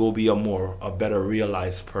life, you will be a better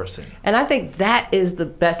realized person. And I think that is the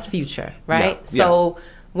best future, right? Yeah, So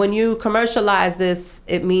when you commercialize this,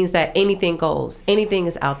 it means that anything goes, anything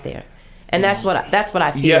is out there, and that's what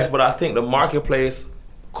I feel. Yes, but I think the marketplace,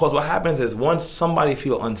 because what happens is once somebody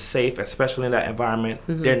feel unsafe, especially in that environment,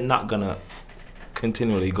 they're not gonna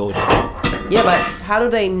continually go there. Yeah, but how do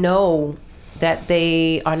they know that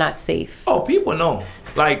they are not safe? Oh, people know.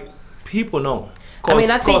 Like people know. I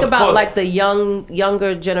mean, I think about 'cause like the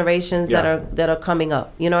younger generations Yeah. that are coming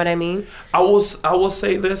up. You know what I mean? I will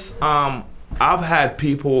say this. I've had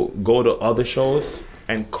people go to other shows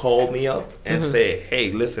and call me up and say,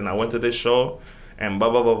 "Hey, listen, I went to this show and blah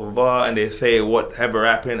blah blah blah blah," and they say whatever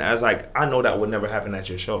happened. I was like, I know that would never happen at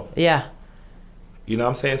your show. Yeah. You know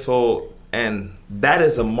what I'm saying? So, and that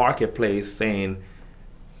is a marketplace saying,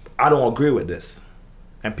 I don't agree with this.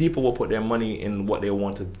 And people will put their money in what they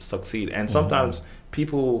want to succeed. And sometimes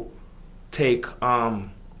people take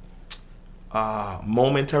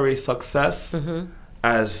momentary success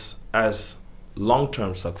as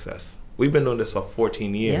long-term success. We've been doing this for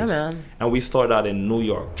 14 years. Yeah, man. And we started out in New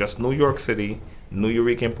York, just New York City, New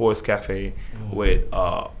Eureka Poets Cafe with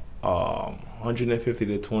 150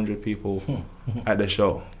 to 200 people at the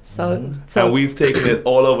show. So And we've taken it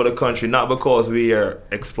all over the country, not because we are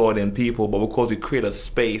exploiting people, but because we create a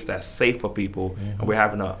space that's safe for people, and we're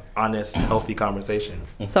having an honest, healthy conversation.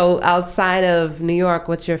 So outside of New York,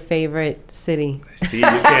 what's your favorite city? See, you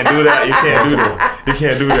can't do that. You can't do that. You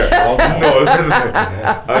can't do that. No, listen.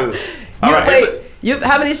 All right.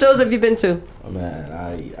 How many shows have you been to? Man,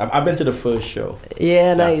 I've been to the first show.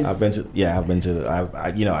 Yeah, nice. I've been to.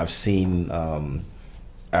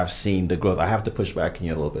 I've seen the growth. I have to push back on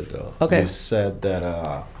you a little bit though. Okay. You said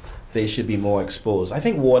that they should be more exposed. I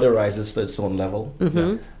think water rises to its own level,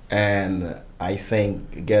 and I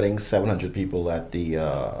think getting 700 people at the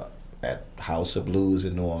at House of Blues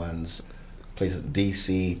in New Orleans, places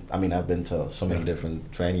DC. I mean, I've been to so many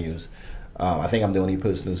different venues. I think I'm the only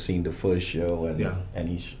person who's seen the first show and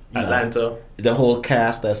Atlanta. The whole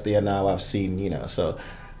cast that's there now. I've seen, so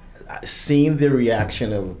seeing the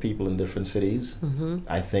reaction of people in different cities.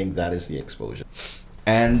 I think that is the exposure.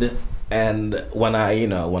 And when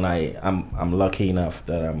I'm lucky enough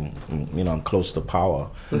that I'm close to power,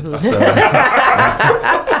 so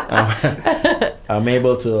I'm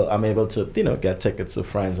able to get tickets to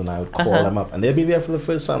friends, and I would call them up, and they'd be there for the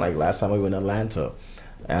first time. Like last time we were in Atlanta.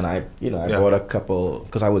 And I brought a couple,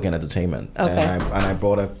 because I work in entertainment, and I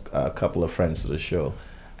brought a couple of friends to the show,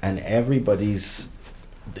 and everybody's,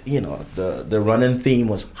 the running theme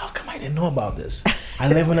was, how come I didn't know about this? I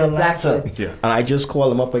live in Atlanta, and I just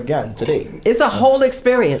called them up again today. It's a whole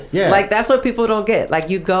experience. Yeah. Like that's what people don't get. Like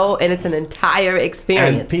you go and it's an entire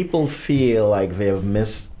experience. And people feel like they've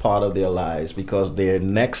missed part of their lives because they're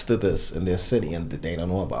next to this in their city and they don't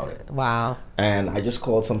know about it. Wow. And I just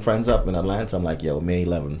called some friends up in Atlanta. I'm like, yo, May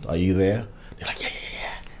 11th, are you there? They're like, yeah.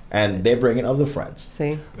 And they're bringing other friends.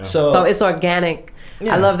 See? Yeah. So it's organic.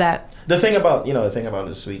 Yeah. I love that. The thing about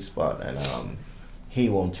the Sweet Spot, and he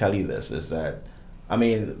won't tell you this, is that, I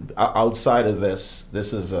mean, outside of this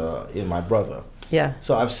is my brother. Yeah.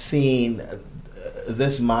 So I've seen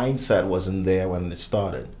this mindset wasn't there when it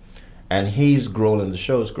started. And he's grown and the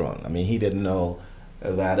show's grown. I mean, he didn't know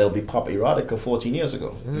that it'll be pop erotica 14 years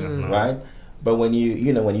ago, right? But when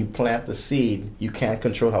you plant the seed, you can't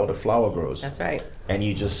control how the flower grows. That's right. And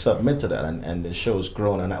you just submit to that, and the show's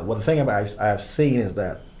grown. And one thing about I've seen is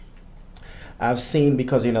that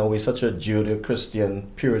because we're such a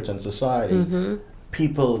Judeo-Christian Puritan society,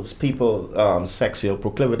 people's sexual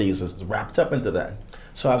proclivities is wrapped up into that.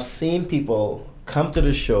 So I've seen people come to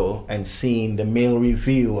the show and seen the male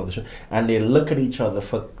review of the show, and they look at each other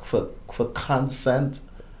for consent.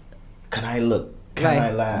 Can I look? Can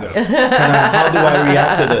I laugh? How do I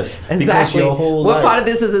react to this? Exactly. Because your whole what life, part of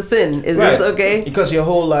this is a sin? Is this okay? Because your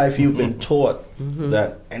whole life you've been taught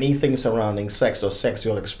that anything surrounding sex or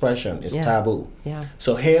sexual expression is taboo. Yeah.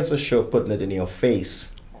 So here's a show putting it in your face,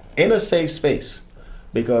 in a safe space,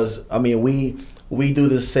 because I mean we do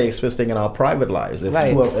this safe space thing in our private lives. If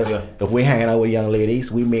we're hanging out with young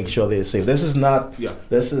ladies, we make sure they're safe. This is not. Yeah.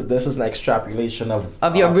 This is an extrapolation of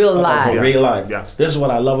your real life. Of real life. Yeah. This is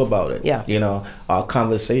what I love about it. Yeah. Our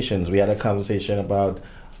conversations. We had a conversation about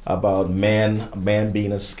men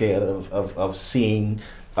being scared of seeing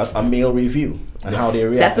a male review and how they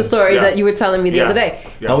react. That's the story that you were telling me the other day.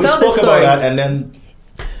 Now we spoke about that,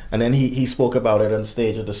 and then he spoke about it on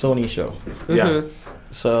stage at the Sony show. Yeah.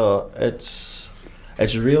 So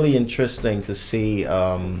it's really interesting to see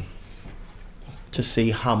how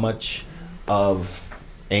much of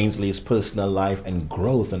Ainsley's personal life and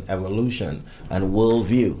growth and evolution and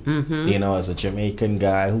worldview. As a Jamaican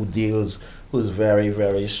guy who's very,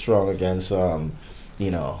 very strong against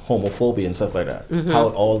homophobia and stuff like that. How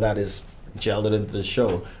all that is gelled into the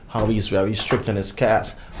show. How he's very strict in his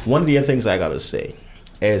cast. One of the things I gotta say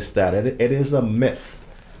is that it is a myth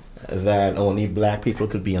that only black people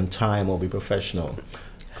could be on time or be professional.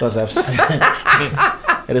 Because I've seen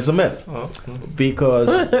it is a myth.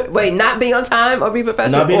 Because wait, not be on time or be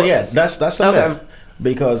professional? That's a myth.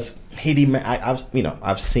 Because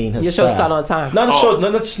I've seen his your show start on time. Not start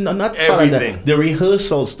on time. The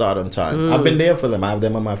rehearsals start on time. I've been there for them. I have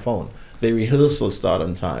them on my phone. The rehearsals start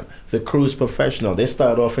on time. The crew's professional. They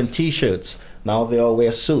start off in t-shirts. Now they all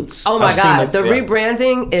wear suits. Oh my God, the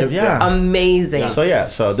rebranding is amazing.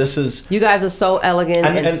 So this is... You guys are so elegant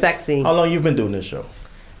and sexy. How long you've been doing this show?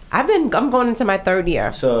 I'm going into my third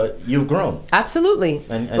year. So you've grown. Absolutely.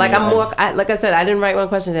 And like you- I'm more. Like I said, I didn't write one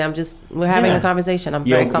question today. We're having Yeah. a conversation. I'm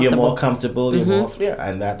very comfortable. You're more comfortable. You're more clear,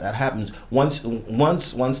 and that happens once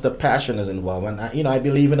the passion is involved. And I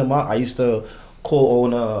believe in the I used to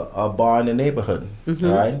co-own a bar in the neighborhood,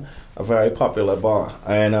 right? A very popular bar,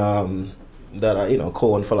 and that I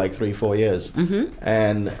co-owned for like 3-4 years.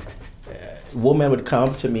 And women would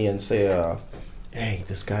come to me and say, "Hey,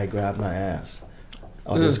 this guy grabbed my ass."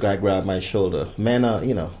 Or this guy grabbed my shoulder. Men are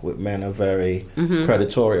very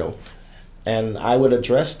predatorial. And I would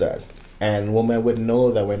address that. And women would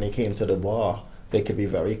know that when they came to the bar, they could be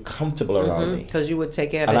very comfortable around me. Because you would take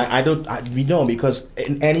care of And it. we know, because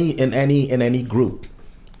in any group,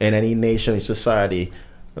 in any nation, society,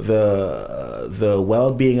 the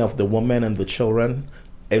well-being of the woman and the children,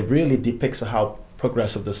 it really depicts how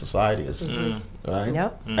progressive the society is, right?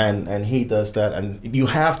 Yep. And he does that, and you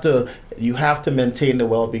have to maintain the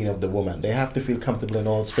well-being of the woman. They have to feel comfortable in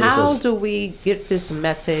all spaces. How do we get this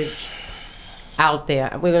message out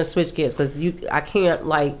there? We're gonna switch gears because I can't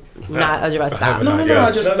not address that. No, Yeah.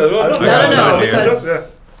 I just No, because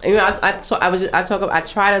I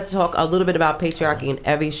try to talk a little bit about patriarchy in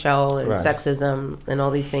every show and Right. sexism and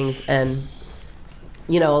all these things, and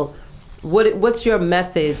what's your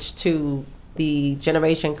message to the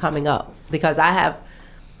generation coming up? Because I have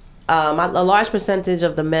a large percentage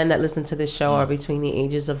of the men that listen to this show are between the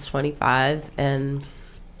ages of 25 and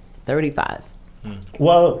 35.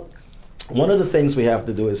 Well, one of the things we have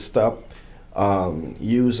to do is stop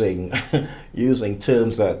using using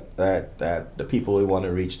terms that the people we want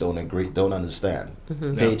to reach don't understand.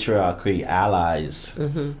 Patriarchy, allies.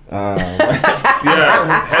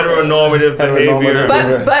 Yeah, heteronormative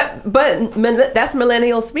behavior. But that's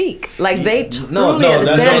millennial speak. Like they truly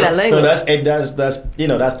understand that language.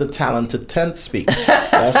 No, that's the talented tenth speak.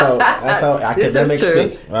 That's how academics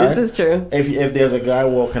speak. Right? This is true. If there's a guy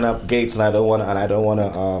walking up gates and I don't want to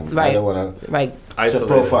Right. it's a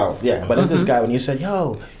profile, yeah. But if this guy, when you said,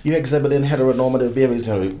 "Yo, you exhibiting heteronormative behavior," he's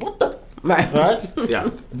gonna be, "What the?" Right? Yeah.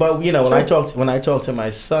 But when I talk to my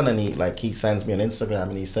son and he sends me on Instagram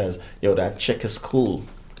and he says, "Yo, that chick is cool,"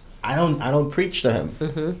 I don't preach to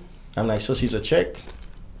him. I'm like, "So she's a chick?"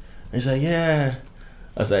 He's like, "Yeah."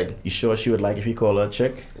 I was like, "You sure she would like if you call her a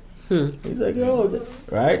chick?" He's like, "Oh,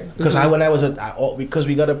 right." Because because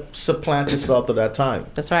we gotta supplant yourself to that time.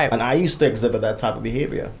 That's right. And I used to exhibit that type of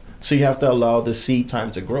behavior. So you have to allow the seed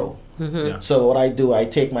time to grow. Yeah. So what I do, I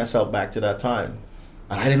take myself back to that time.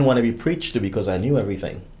 And I didn't want to be preached to because I knew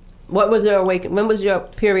everything. What was your awakening? When was your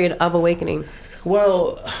period of awakening?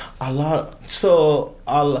 Well,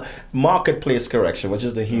 marketplace correction, which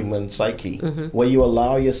is the human psyche, where you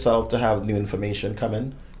allow yourself to have new information come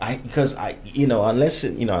in. That's why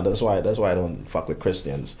I don't fuck with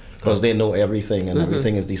Christians, because they know everything and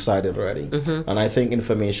everything is decided already. And I think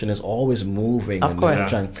information is always moving. Of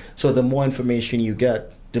course. So the more information you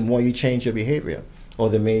get, the more you change your behavior, or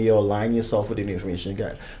the more you align yourself with the new information you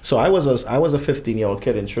get. So I was a 15-year-old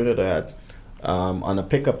kid in Trinidad, on a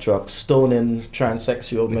pickup truck, stoning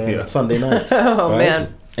transsexual men Sunday nights. Oh,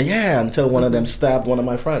 man. Yeah, until one of them stabbed one of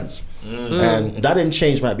my friends. And that didn't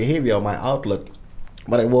change my behavior or my outlook,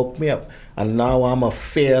 but it woke me up. And now I'm a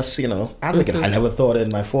fierce, advocate. I never thought in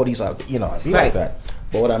my 40s I'd be like that.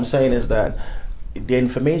 But what I'm saying is that the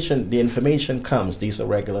information comes. These are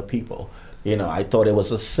regular people. I thought it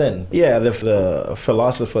was a sin. Yeah, the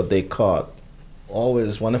philosopher Descartes,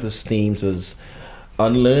 always one of his themes is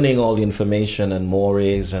unlearning all the information and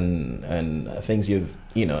mores and things you've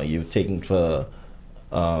taken for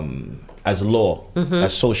as law,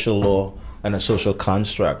 as social law and a social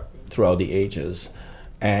construct throughout the ages,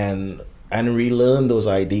 and relearn those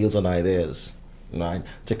ideals and ideas, right,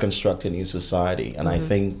 to construct a new society. And I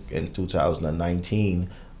think in 2019,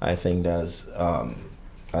 I think that's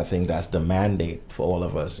the mandate for all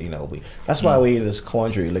of us. That's why we in this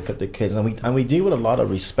country look at the kids, and we deal with a lot of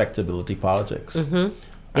respectability politics.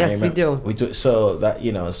 Yes, we do. We do. So that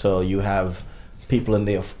so you have people in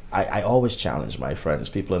their. I always challenge my friends.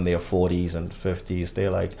 People in their 40s and 50s.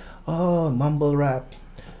 They're like, "Oh, mumble rap,"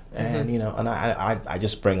 and and I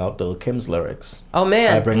just bring out Lil Kim's lyrics. Oh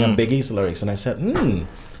man. I bring up Biggie's lyrics, and I said, And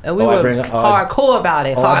we were hardcore about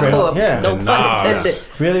it. Hardcore. No pun intended.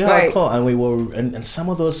 Really hardcore. And we were, and some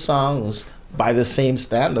of those songs, by the same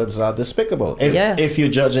standards, are despicable. If you're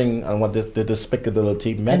judging on what the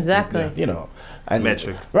despicability meant. Exactly. And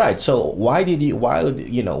metric. Right. So why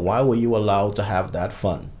were you allowed to have that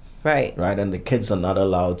fun? Right. Right. And the kids are not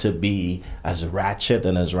allowed to be as ratchet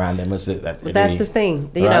and as random as it. That's the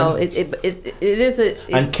thing. It is a.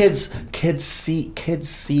 And kids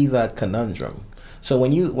see that conundrum. So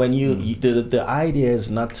when you the idea is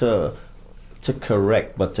not to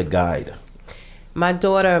correct but to guide. My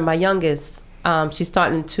daughter, my youngest, she's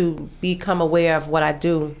starting to become aware of what I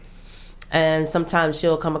do, and sometimes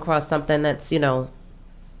she'll come across something that's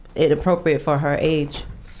inappropriate for her age,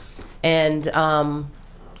 and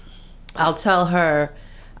I'll tell her.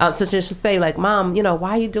 So she'll say like, "Mom,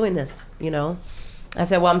 why are you doing this?" I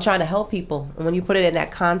said, "Well, I'm trying to help people." And when you put it in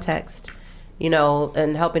that context,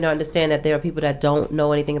 and helping her understand that there are people that don't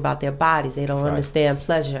know anything about their bodies, they don't understand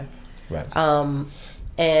pleasure. Right.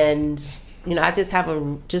 And I just have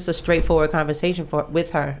a straightforward conversation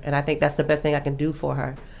with her, and I think that's the best thing I can do for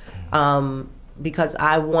her, because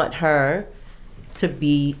I want her to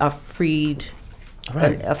be a freed.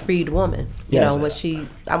 Right. A freed woman, Yes.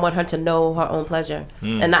 I want her to know her own pleasure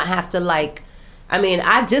and not have to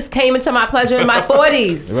I just came into my pleasure in my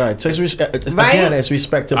 40s. Right. So Right? again, it's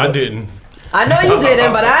respectable. I didn't. I know you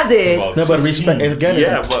didn't, but I did. No, but respect again.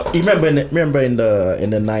 Yeah, but- you remember in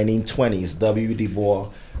the 1920s, W. Du Bois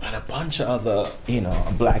and a bunch of other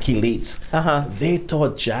black elites. They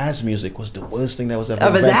thought jazz music was the worst thing that was ever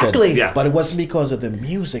invented. Exactly. Yeah. But it wasn't because of the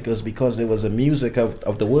music. It was because there was a music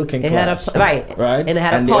of the working It had class. right, Right. and it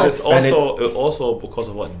had a But pulse. it's also because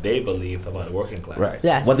of what they believed about the working class. Right.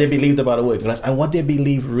 Yes. What they believed about the working class and what they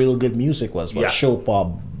believed real good music was Yeah.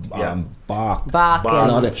 Chopin, Yeah. Bach Bach, and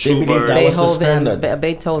all and that. They believed that was the standard.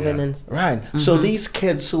 Beethoven, Yeah. and Right. So these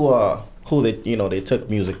kids who they took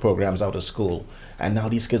music programs out of school, and now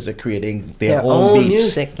these kids are creating their own beats.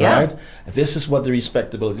 music, yeah. Right. This is what the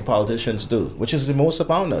respectability politicians do, which is the most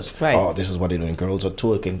upon us. Right. Oh, this is what they're doing. Girls are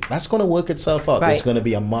twerking. That's going to work itself out. Right. There's going to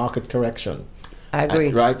be a market correction. I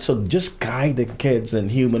agree. Right. So just guide the kids in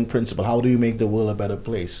human principle. How do you make the world a better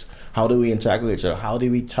place? How do we interact with each other? How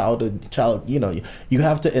do we child? You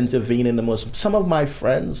have to intervene in the most. Some of my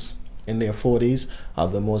friends in their 40s are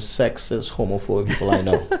the most sexist, homophobic people I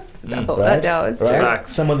know. I know, it's true.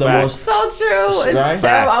 Facts. Some of the Facts. most. So true. It's Right?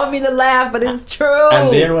 terrible. I don't mean to laugh, but it's true.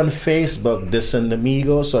 And they're on Facebook dissing the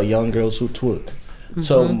Migos or young girls who twerk.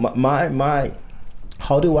 So my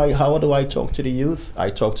how do I talk to the youth? I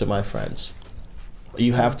talk to my friends.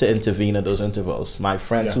 You have to intervene at those intervals. My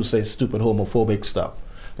friends who say stupid homophobic stuff.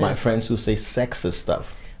 My friends who say sexist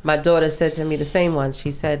stuff. My daughter said to me the same one. She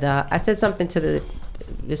said, I said something to the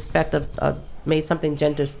respect of, made something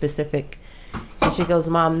gender specific. And she goes,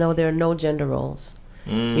 "Mom, no, there are no gender roles."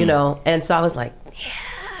 And so I was like,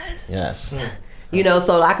 Yes.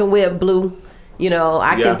 So I can wear blue. I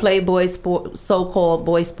Yeah. can play so-called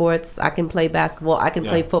boy sports. I can play basketball. I can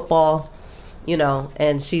play football.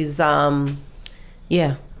 And she's, she's going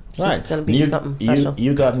to be something special.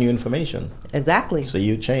 You got new information. Exactly. So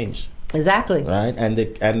you changed. Exactly. Right, and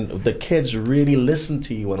the kids really listen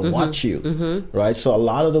to you and watch you, right? So a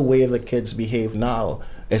lot of the way the kids behave now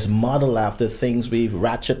is modeled after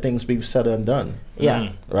ratchet things we've said and done. Yeah.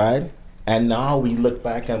 Right, and now we look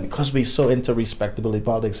back and because we're so into respectability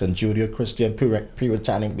politics and Judeo-Christian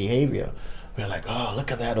puritanic behavior, we're like, oh,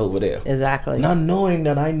 look at that over there. Exactly. Not knowing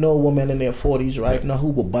that I know women in their 40s right now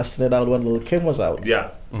who were busting it out when little Kim was out.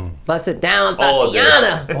 Yeah. Bust it down, All day.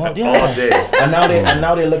 Tatiana. Oh, yeah. All day. and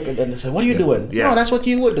now they look at it and they say, "What are you doing?" Yeah. No, that's what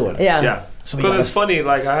you were doing. Yeah. Yeah. So we Because gotta it's funny,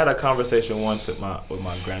 like I had a conversation once with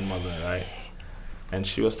my grandmother, right? And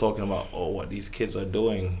she was talking about, what these kids are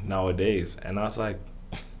doing nowadays. And I was like,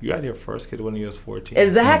 you had your first kid when you was 14.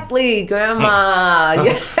 Exactly, Grandma.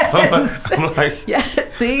 Yes. I'm like, Yes.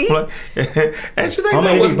 See? I'm like- and she's like, How no,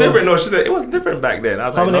 many it was people- different. No, she said, it was different back then. I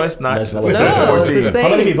was How like, many- no, it's not. That's not It's what No, different. it's the 14. same. How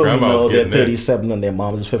many people Grandma's know they're getting it. 37 and their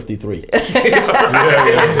mom is 53? How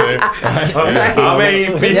many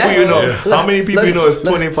people Yeah. you know? How many people you know is Look.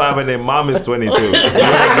 25 and their mom is 22? You know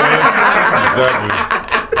what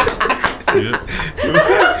Exactly. Yeah.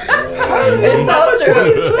 It's so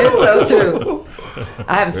true. It's so true.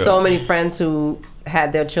 I have so many friends who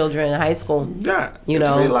had their children in high school. I'm saying? Yeah. You it's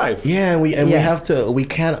know. real life. Yeah, we Yeah. have to. We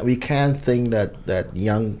can't think that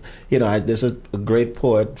young. There's a great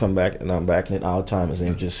poet from back in our time. His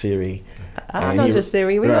name's Jasiri. I know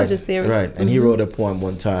Jasiri. We know Jasiri. Right, and he wrote a poem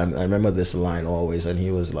one time. I remember this line always, and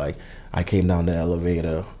he was like, I came down the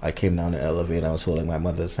elevator. I was holding my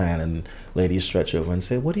mother's hand, and lady stretched over and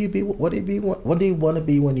said, "What do you want to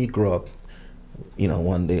be when you grow up?"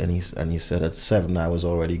 One day, and he said, "At 7, I was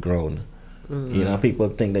already grown." People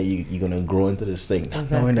think that you're gonna grow into this thing,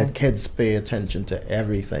 not knowing that kids pay attention to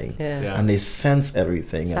everything, Yeah. and they sense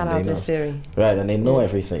everything, Shout and out they to know. Siri. Right, and they know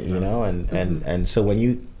everything, and so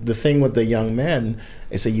the thing with the young men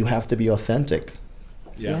is that you have to be authentic.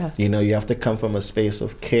 Yeah. You have to come from a space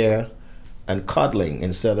of care and coddling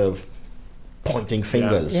instead of pointing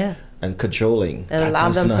fingers. Yeah. and cajoling. And That allow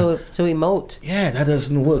does them not- to emote. Yeah, that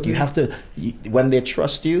doesn't work. You have to, when they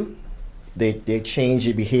trust you, they change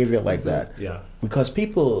your behavior like that. Yeah. Because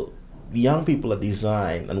young people are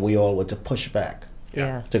designed, and we all were to push back,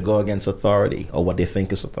 Yeah. to go against authority or what they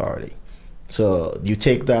think is authority. So you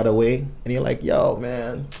take that away, and you're like, yo,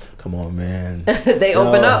 man, come on, man. They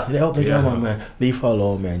open up. They open Yeah. Come on, man. Leave her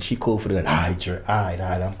alone, man. She cool for the night. All right,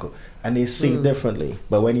 I'm cool. And they see it differently.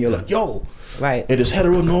 But when you're like, yo, Right. it is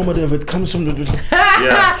heteronormative. It comes from the...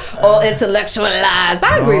 Yeah. All intellectualized.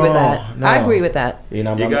 I agree with that. No, I no. agree with that. You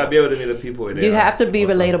know, You gotta be able to meet the people where they You are. have to be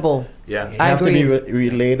Also. relatable. Yeah. You I have to be agree.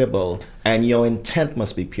 relatable, and your intent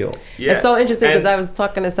must be pure. Yeah. It's so interesting because And- I was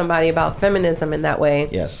talking to somebody about feminism in that way.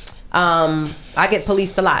 Yes. I get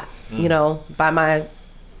policed a lot, you know, by my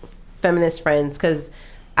feminist friends because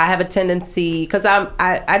I have a tendency because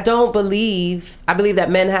I don't believe I believe that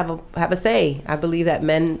men have a say. I believe that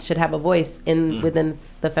men should have a voice within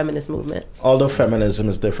the feminist movement. Although feminism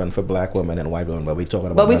is different for black women and white women, but we're talking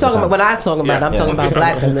about. But we that talking as about when I'm talking about Yeah. I'm talking about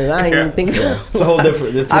black feminism. I ain't even think. It's a whole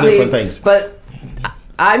different. There's two different things. But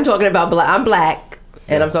I'm talking about black. I'm black,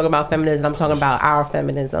 and I'm talking about feminism. I'm talking about our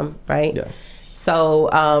feminism, right? Yeah. So,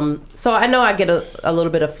 so I know I get a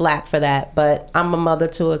little bit of flack for that, but I'm a mother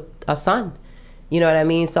to a son. You know what I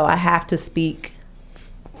mean? So I have to speak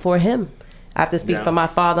for him. I have to speak Yeah. for my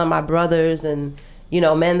father, my brothers, and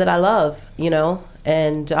men that I love.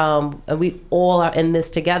 And we all are in this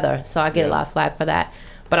together. So I get a lot of flack for that.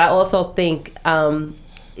 But I also think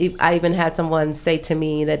I even had someone say to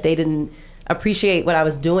me that they didn't appreciate what I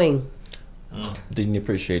was doing Didn't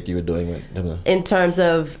appreciate you were doing it. in terms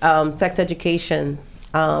of sex education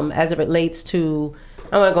as it relates to,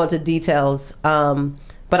 I don't want to go into details,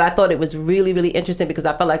 but I thought it was really, really interesting because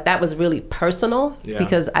I felt like that was really personal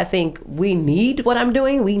because I think we need what I'm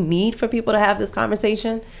doing. We need for people to have this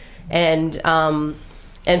conversation. And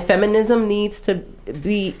feminism needs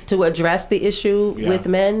to address the issue with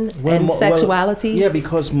men and sexuality. Yeah,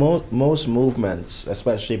 because most movements,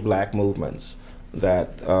 especially black movements that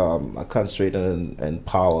are concentrated in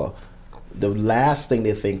power, the last thing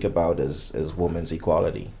they think about is women's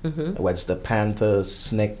equality. Whether it's the Panthers,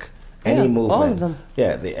 SNCC, any movement. all of them.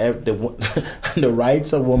 Yeah, the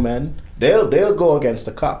rights of women, they'll go against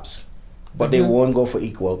the cops. But they won't go for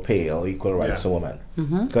equal pay or equal rights of women.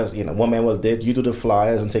 Because, women will you do the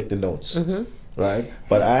flyers and take the notes. Right?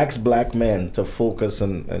 But I ask black men to focus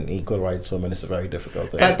on equal rights for women. It's a very difficult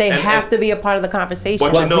thing. But they have to be a part of the conversation.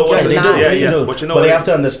 But you know what? they do. not- They do. But you know But they what? have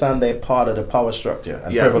to understand they're part of the power structure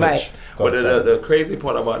and Yeah. privilege. Right. But the crazy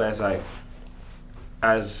part about that is like,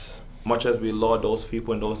 as much as we laud those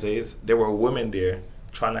people in those days, there were women there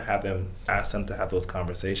trying to ask them to have those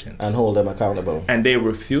conversations. And hold them accountable. And they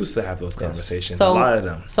refuse to have those conversations. So, a lot of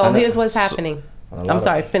them. So And here's what's happening. I'm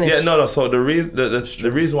sorry, finish. Yeah, no. So the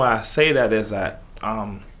reason why I say that is that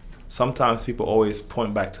sometimes people always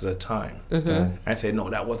point back to the time and say, no,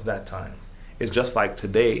 that was that time. It's just like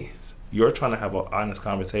today. You're trying to have an honest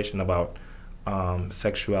conversation about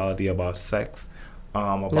sexuality, about sex,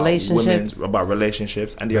 about Relationships. about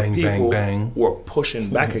relationships, and there Bang, are bang, people bang. who are pushing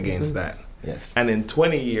back against that. Yes. And in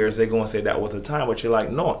 20 years, they're going to say that was the time. But you're like,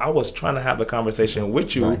 no, I was trying to have a conversation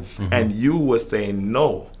with you, and you were saying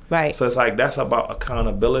no. Right. So it's like that's about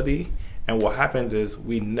accountability. And what happens is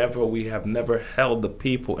we have never held the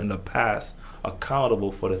people in the past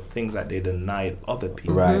accountable for the things that they denied other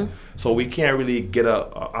people. Right. So we can't really get a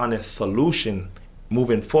honest solution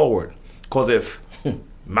moving forward. Because if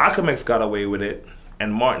Malcolm X got away with it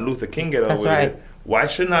and Martin Luther King got away with it, why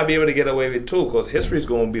shouldn't I be able to get away with it too? Because history's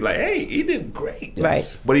going to be like, hey, he did great. Right.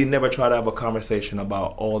 But he never tried to have a conversation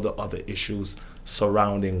about all the other issues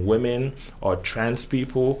surrounding women or trans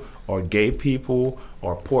people or gay people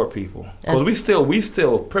or poor people. Because we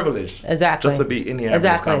still privileged just to be in here having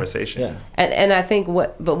this conversation. Yeah. And I think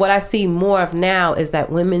what I see more of now is that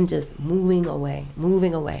women just moving away.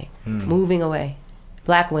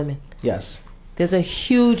 Black women. Yes. There's a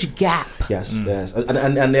huge gap. Yes, yes.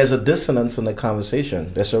 And there's a dissonance in the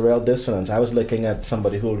conversation. There's a real dissonance. I was looking at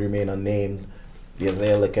somebody who will remain unnamed the other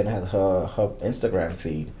day, looking at her Instagram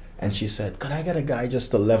feed, and she said, could I get a guy just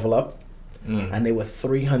to level up? And there were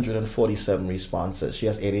 347 responses. She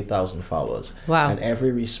has 80,000 followers. Wow. And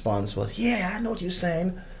every response was, yeah, I know what you're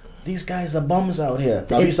saying. These guys are bums out here.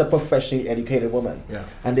 Now, these are professionally educated women. Yeah.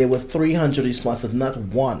 And there were 300 responses, not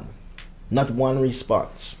one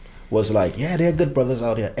response was like, yeah, they're good brothers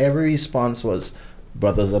out here. Every response was,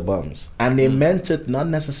 brothers are bums. And they meant it not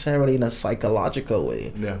necessarily in a psychological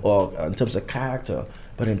way or in terms of character,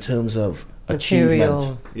 but in terms of Material.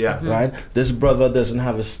 achievement. Yeah. Right? This brother doesn't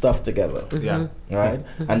have his stuff together. Yeah. Right?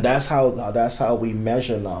 And that's how we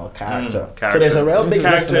measure now character. Character. So there's a real big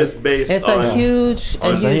character is disconnect. based It's on a huge,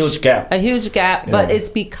 It's a huge gap. a huge gap, but Yeah. it's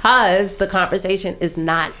because the conversation is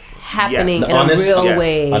not happening Yes. in a real yes.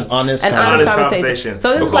 way. An honest Honest conversation. conversation.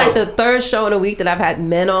 So this is Because- like the third show in a week that I've had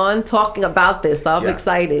men on talking about this. So I'm Yeah.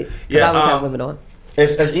 excited because Yeah, I always have women on.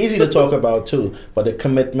 It's easy to talk about too, but the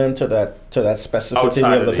commitment to that specificity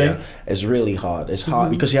Outside of the of it, thing yeah. is really hard. It's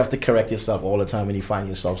hard because you have to correct yourself all the time when you find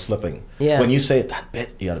yourself slipping. Yeah. When you say that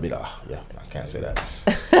bit, you gotta be like, oh, yeah, I can't say that.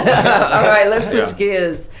 All right, let's switch Yeah.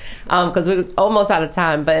 gears because we're almost out of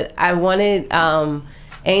time. But I wanted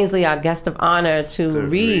Ainsley, our guest of honor, to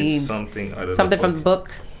read something, out of from the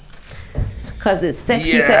book because it's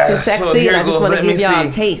sexy, Yeah, sexy, so sexy, here and I it just goes. want to Let give me y'all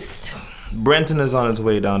a see. taste. Brenton is on his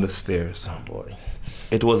way down the stairs. Oh boy.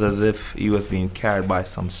 It was as if he was being carried by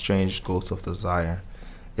some strange ghost of desire.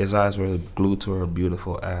 His eyes were glued to her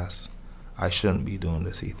beautiful ass. I shouldn't be doing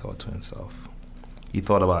this, he thought to himself. He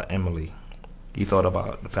thought about Emily. He thought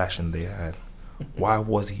about the passion they had. Why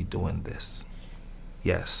was he doing this?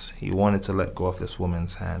 Yes, he wanted to let go of this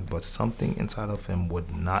woman's hand, but something inside of him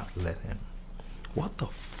would not let him. What the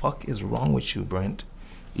fuck is wrong with you, Brent?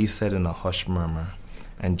 He said in a hushed murmur.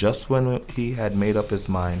 And just when he had made up his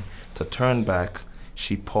mind to turn back,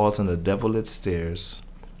 she paused on the devil-lit stairs,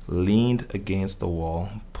 leaned against the wall,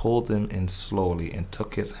 pulled him in slowly, and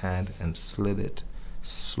took his hand and slid it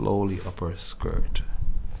slowly up her skirt.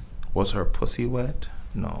 Was her pussy wet?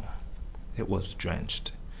 No. It was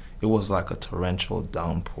drenched. It was like a torrential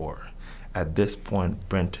downpour. At this point,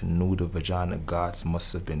 Brenton knew the vagina gods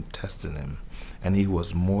must have been testing him, and he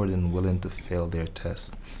was more than willing to fail their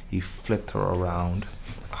test. He flipped her around,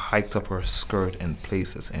 hiked up her skirt, and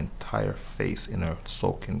placed his entire face in her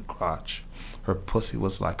soaking crotch. Her pussy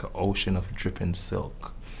was like an ocean of dripping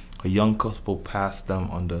silk. A young couple passed them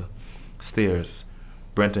on the stairs.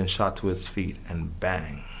 Brenton shot to his feet, and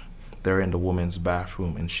bang. They're in the woman's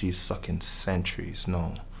bathroom, and she's sucking centuries,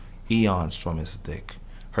 no, eons from his dick.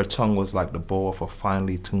 Her tongue was like the bow of a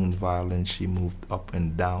finely tuned violin. She moved up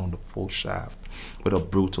and down the full shaft with a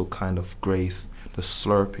brutal kind of grace. The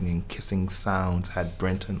slurping and kissing sounds had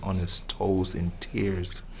Brenton on his toes in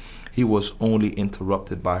tears. He was only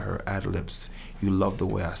interrupted by her ad-libs. You love the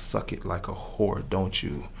way I suck it like a whore, don't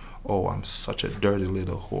you? Oh, I'm such a dirty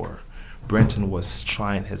little whore. Brenton was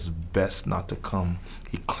trying his best not to come.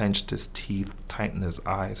 He clenched his teeth, tightened his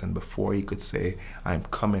eyes, and before he could say, I'm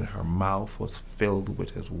coming, her mouth was filled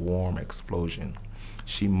with his warm explosion.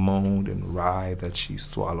 She moaned and writhed as she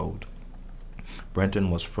swallowed.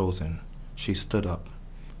 Brenton was frozen. She stood up,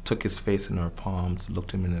 took his face in her palms,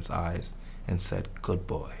 looked him in his eyes, and said, good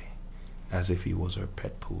boy, as if he was her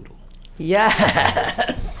pet poodle.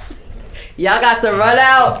 Yes. Y'all got to run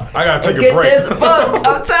out. I gotta take and a get break. this book.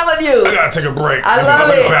 I'm telling you. I gotta take a break. I love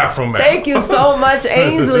I'm in it. the bathroom, man. Thank you so much,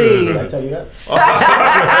 Ainsley. Did I tell you that?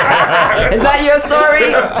 Is that your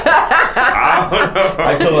story?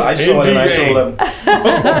 I saw it and I told him.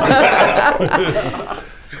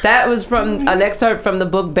 That was from an excerpt from the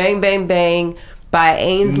book Bang Bang Bang by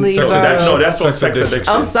Ainsley Sex Burroughs. addiction. No, that's from Sex sex addiction.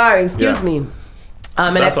 addiction. I'm sorry, excuse Yeah. me.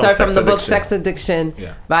 An That's on excerpt from Sex the book Addiction. Sex Addiction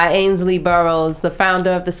Yeah. by Ainsley Burroughs, the founder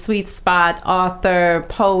of The Sweet Spot, author,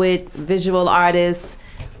 poet, visual artist,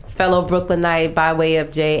 fellow Brooklynite by way of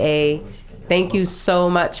JA. Thank you so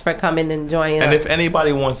much for coming and joining And us. if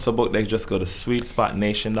anybody wants the book, they just go to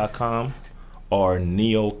sweetspotnation.com or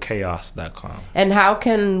neochaos.com. And how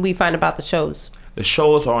can we find about the shows? The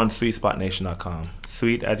shows are on sweetspotnation.com.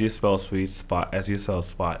 Sweet as you spell sweet, spot as you spell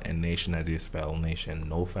spot, and nation as you spell nation.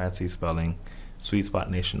 No fancy spelling.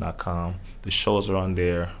 Sweetspotnation.com. The shows are on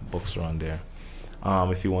there. Books are on there.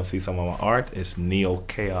 If you want to see some of my art, it's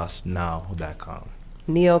neochaosnow.com.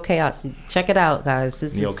 Neo Chaos. Check it out, guys.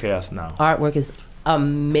 This Neo is, Chaos Now. artwork is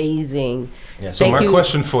amazing. Yeah, So Thank my you.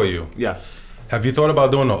 question for you: Yeah. have you thought about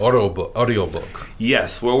doing an audio book?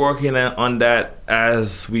 Yes, we're working on that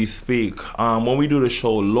as we speak. When we do the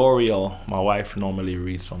show, L'Oreal, my wife, normally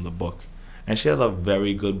reads from the book. And she has a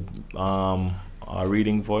very good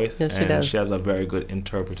reading voice. Yes, she and does. she has a very good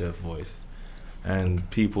interpretive voice. And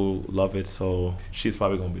people love it, so she's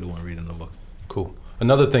probably going to be the one reading the book. Cool.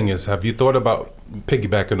 Another thing is, have you thought about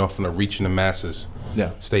piggybacking off on a reaching the masses Yeah.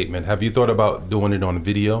 statement? Have you thought about doing it on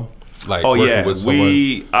video? Like Oh, working yeah. with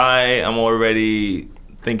someone? I am already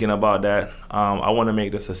thinking about that. I want to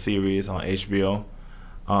make this a series on HBO.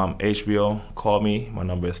 HBO, call me. My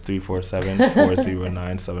number is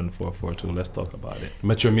 347-409-7442. Let's talk about it.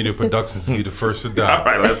 Metro Media Productions will be the first to die. All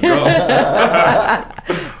right, let's go.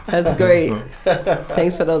 That's great.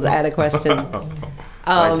 Thanks for those added questions.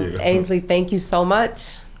 Thank you. Ainsley, thank you so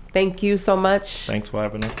much. Thank you so much. Thanks for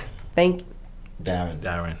having us. Thank Darren.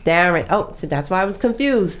 Darren. Oh, so that's why I was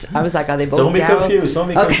confused. I was like, are they both Don't be Darryl? confused. Don't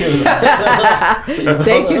be Okay. confused.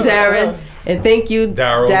 Thank you, Darren. And thank you,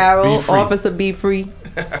 Daryl, Daryl, be free. Officer Be Free.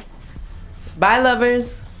 Bye,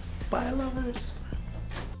 lovers. Bye, lovers.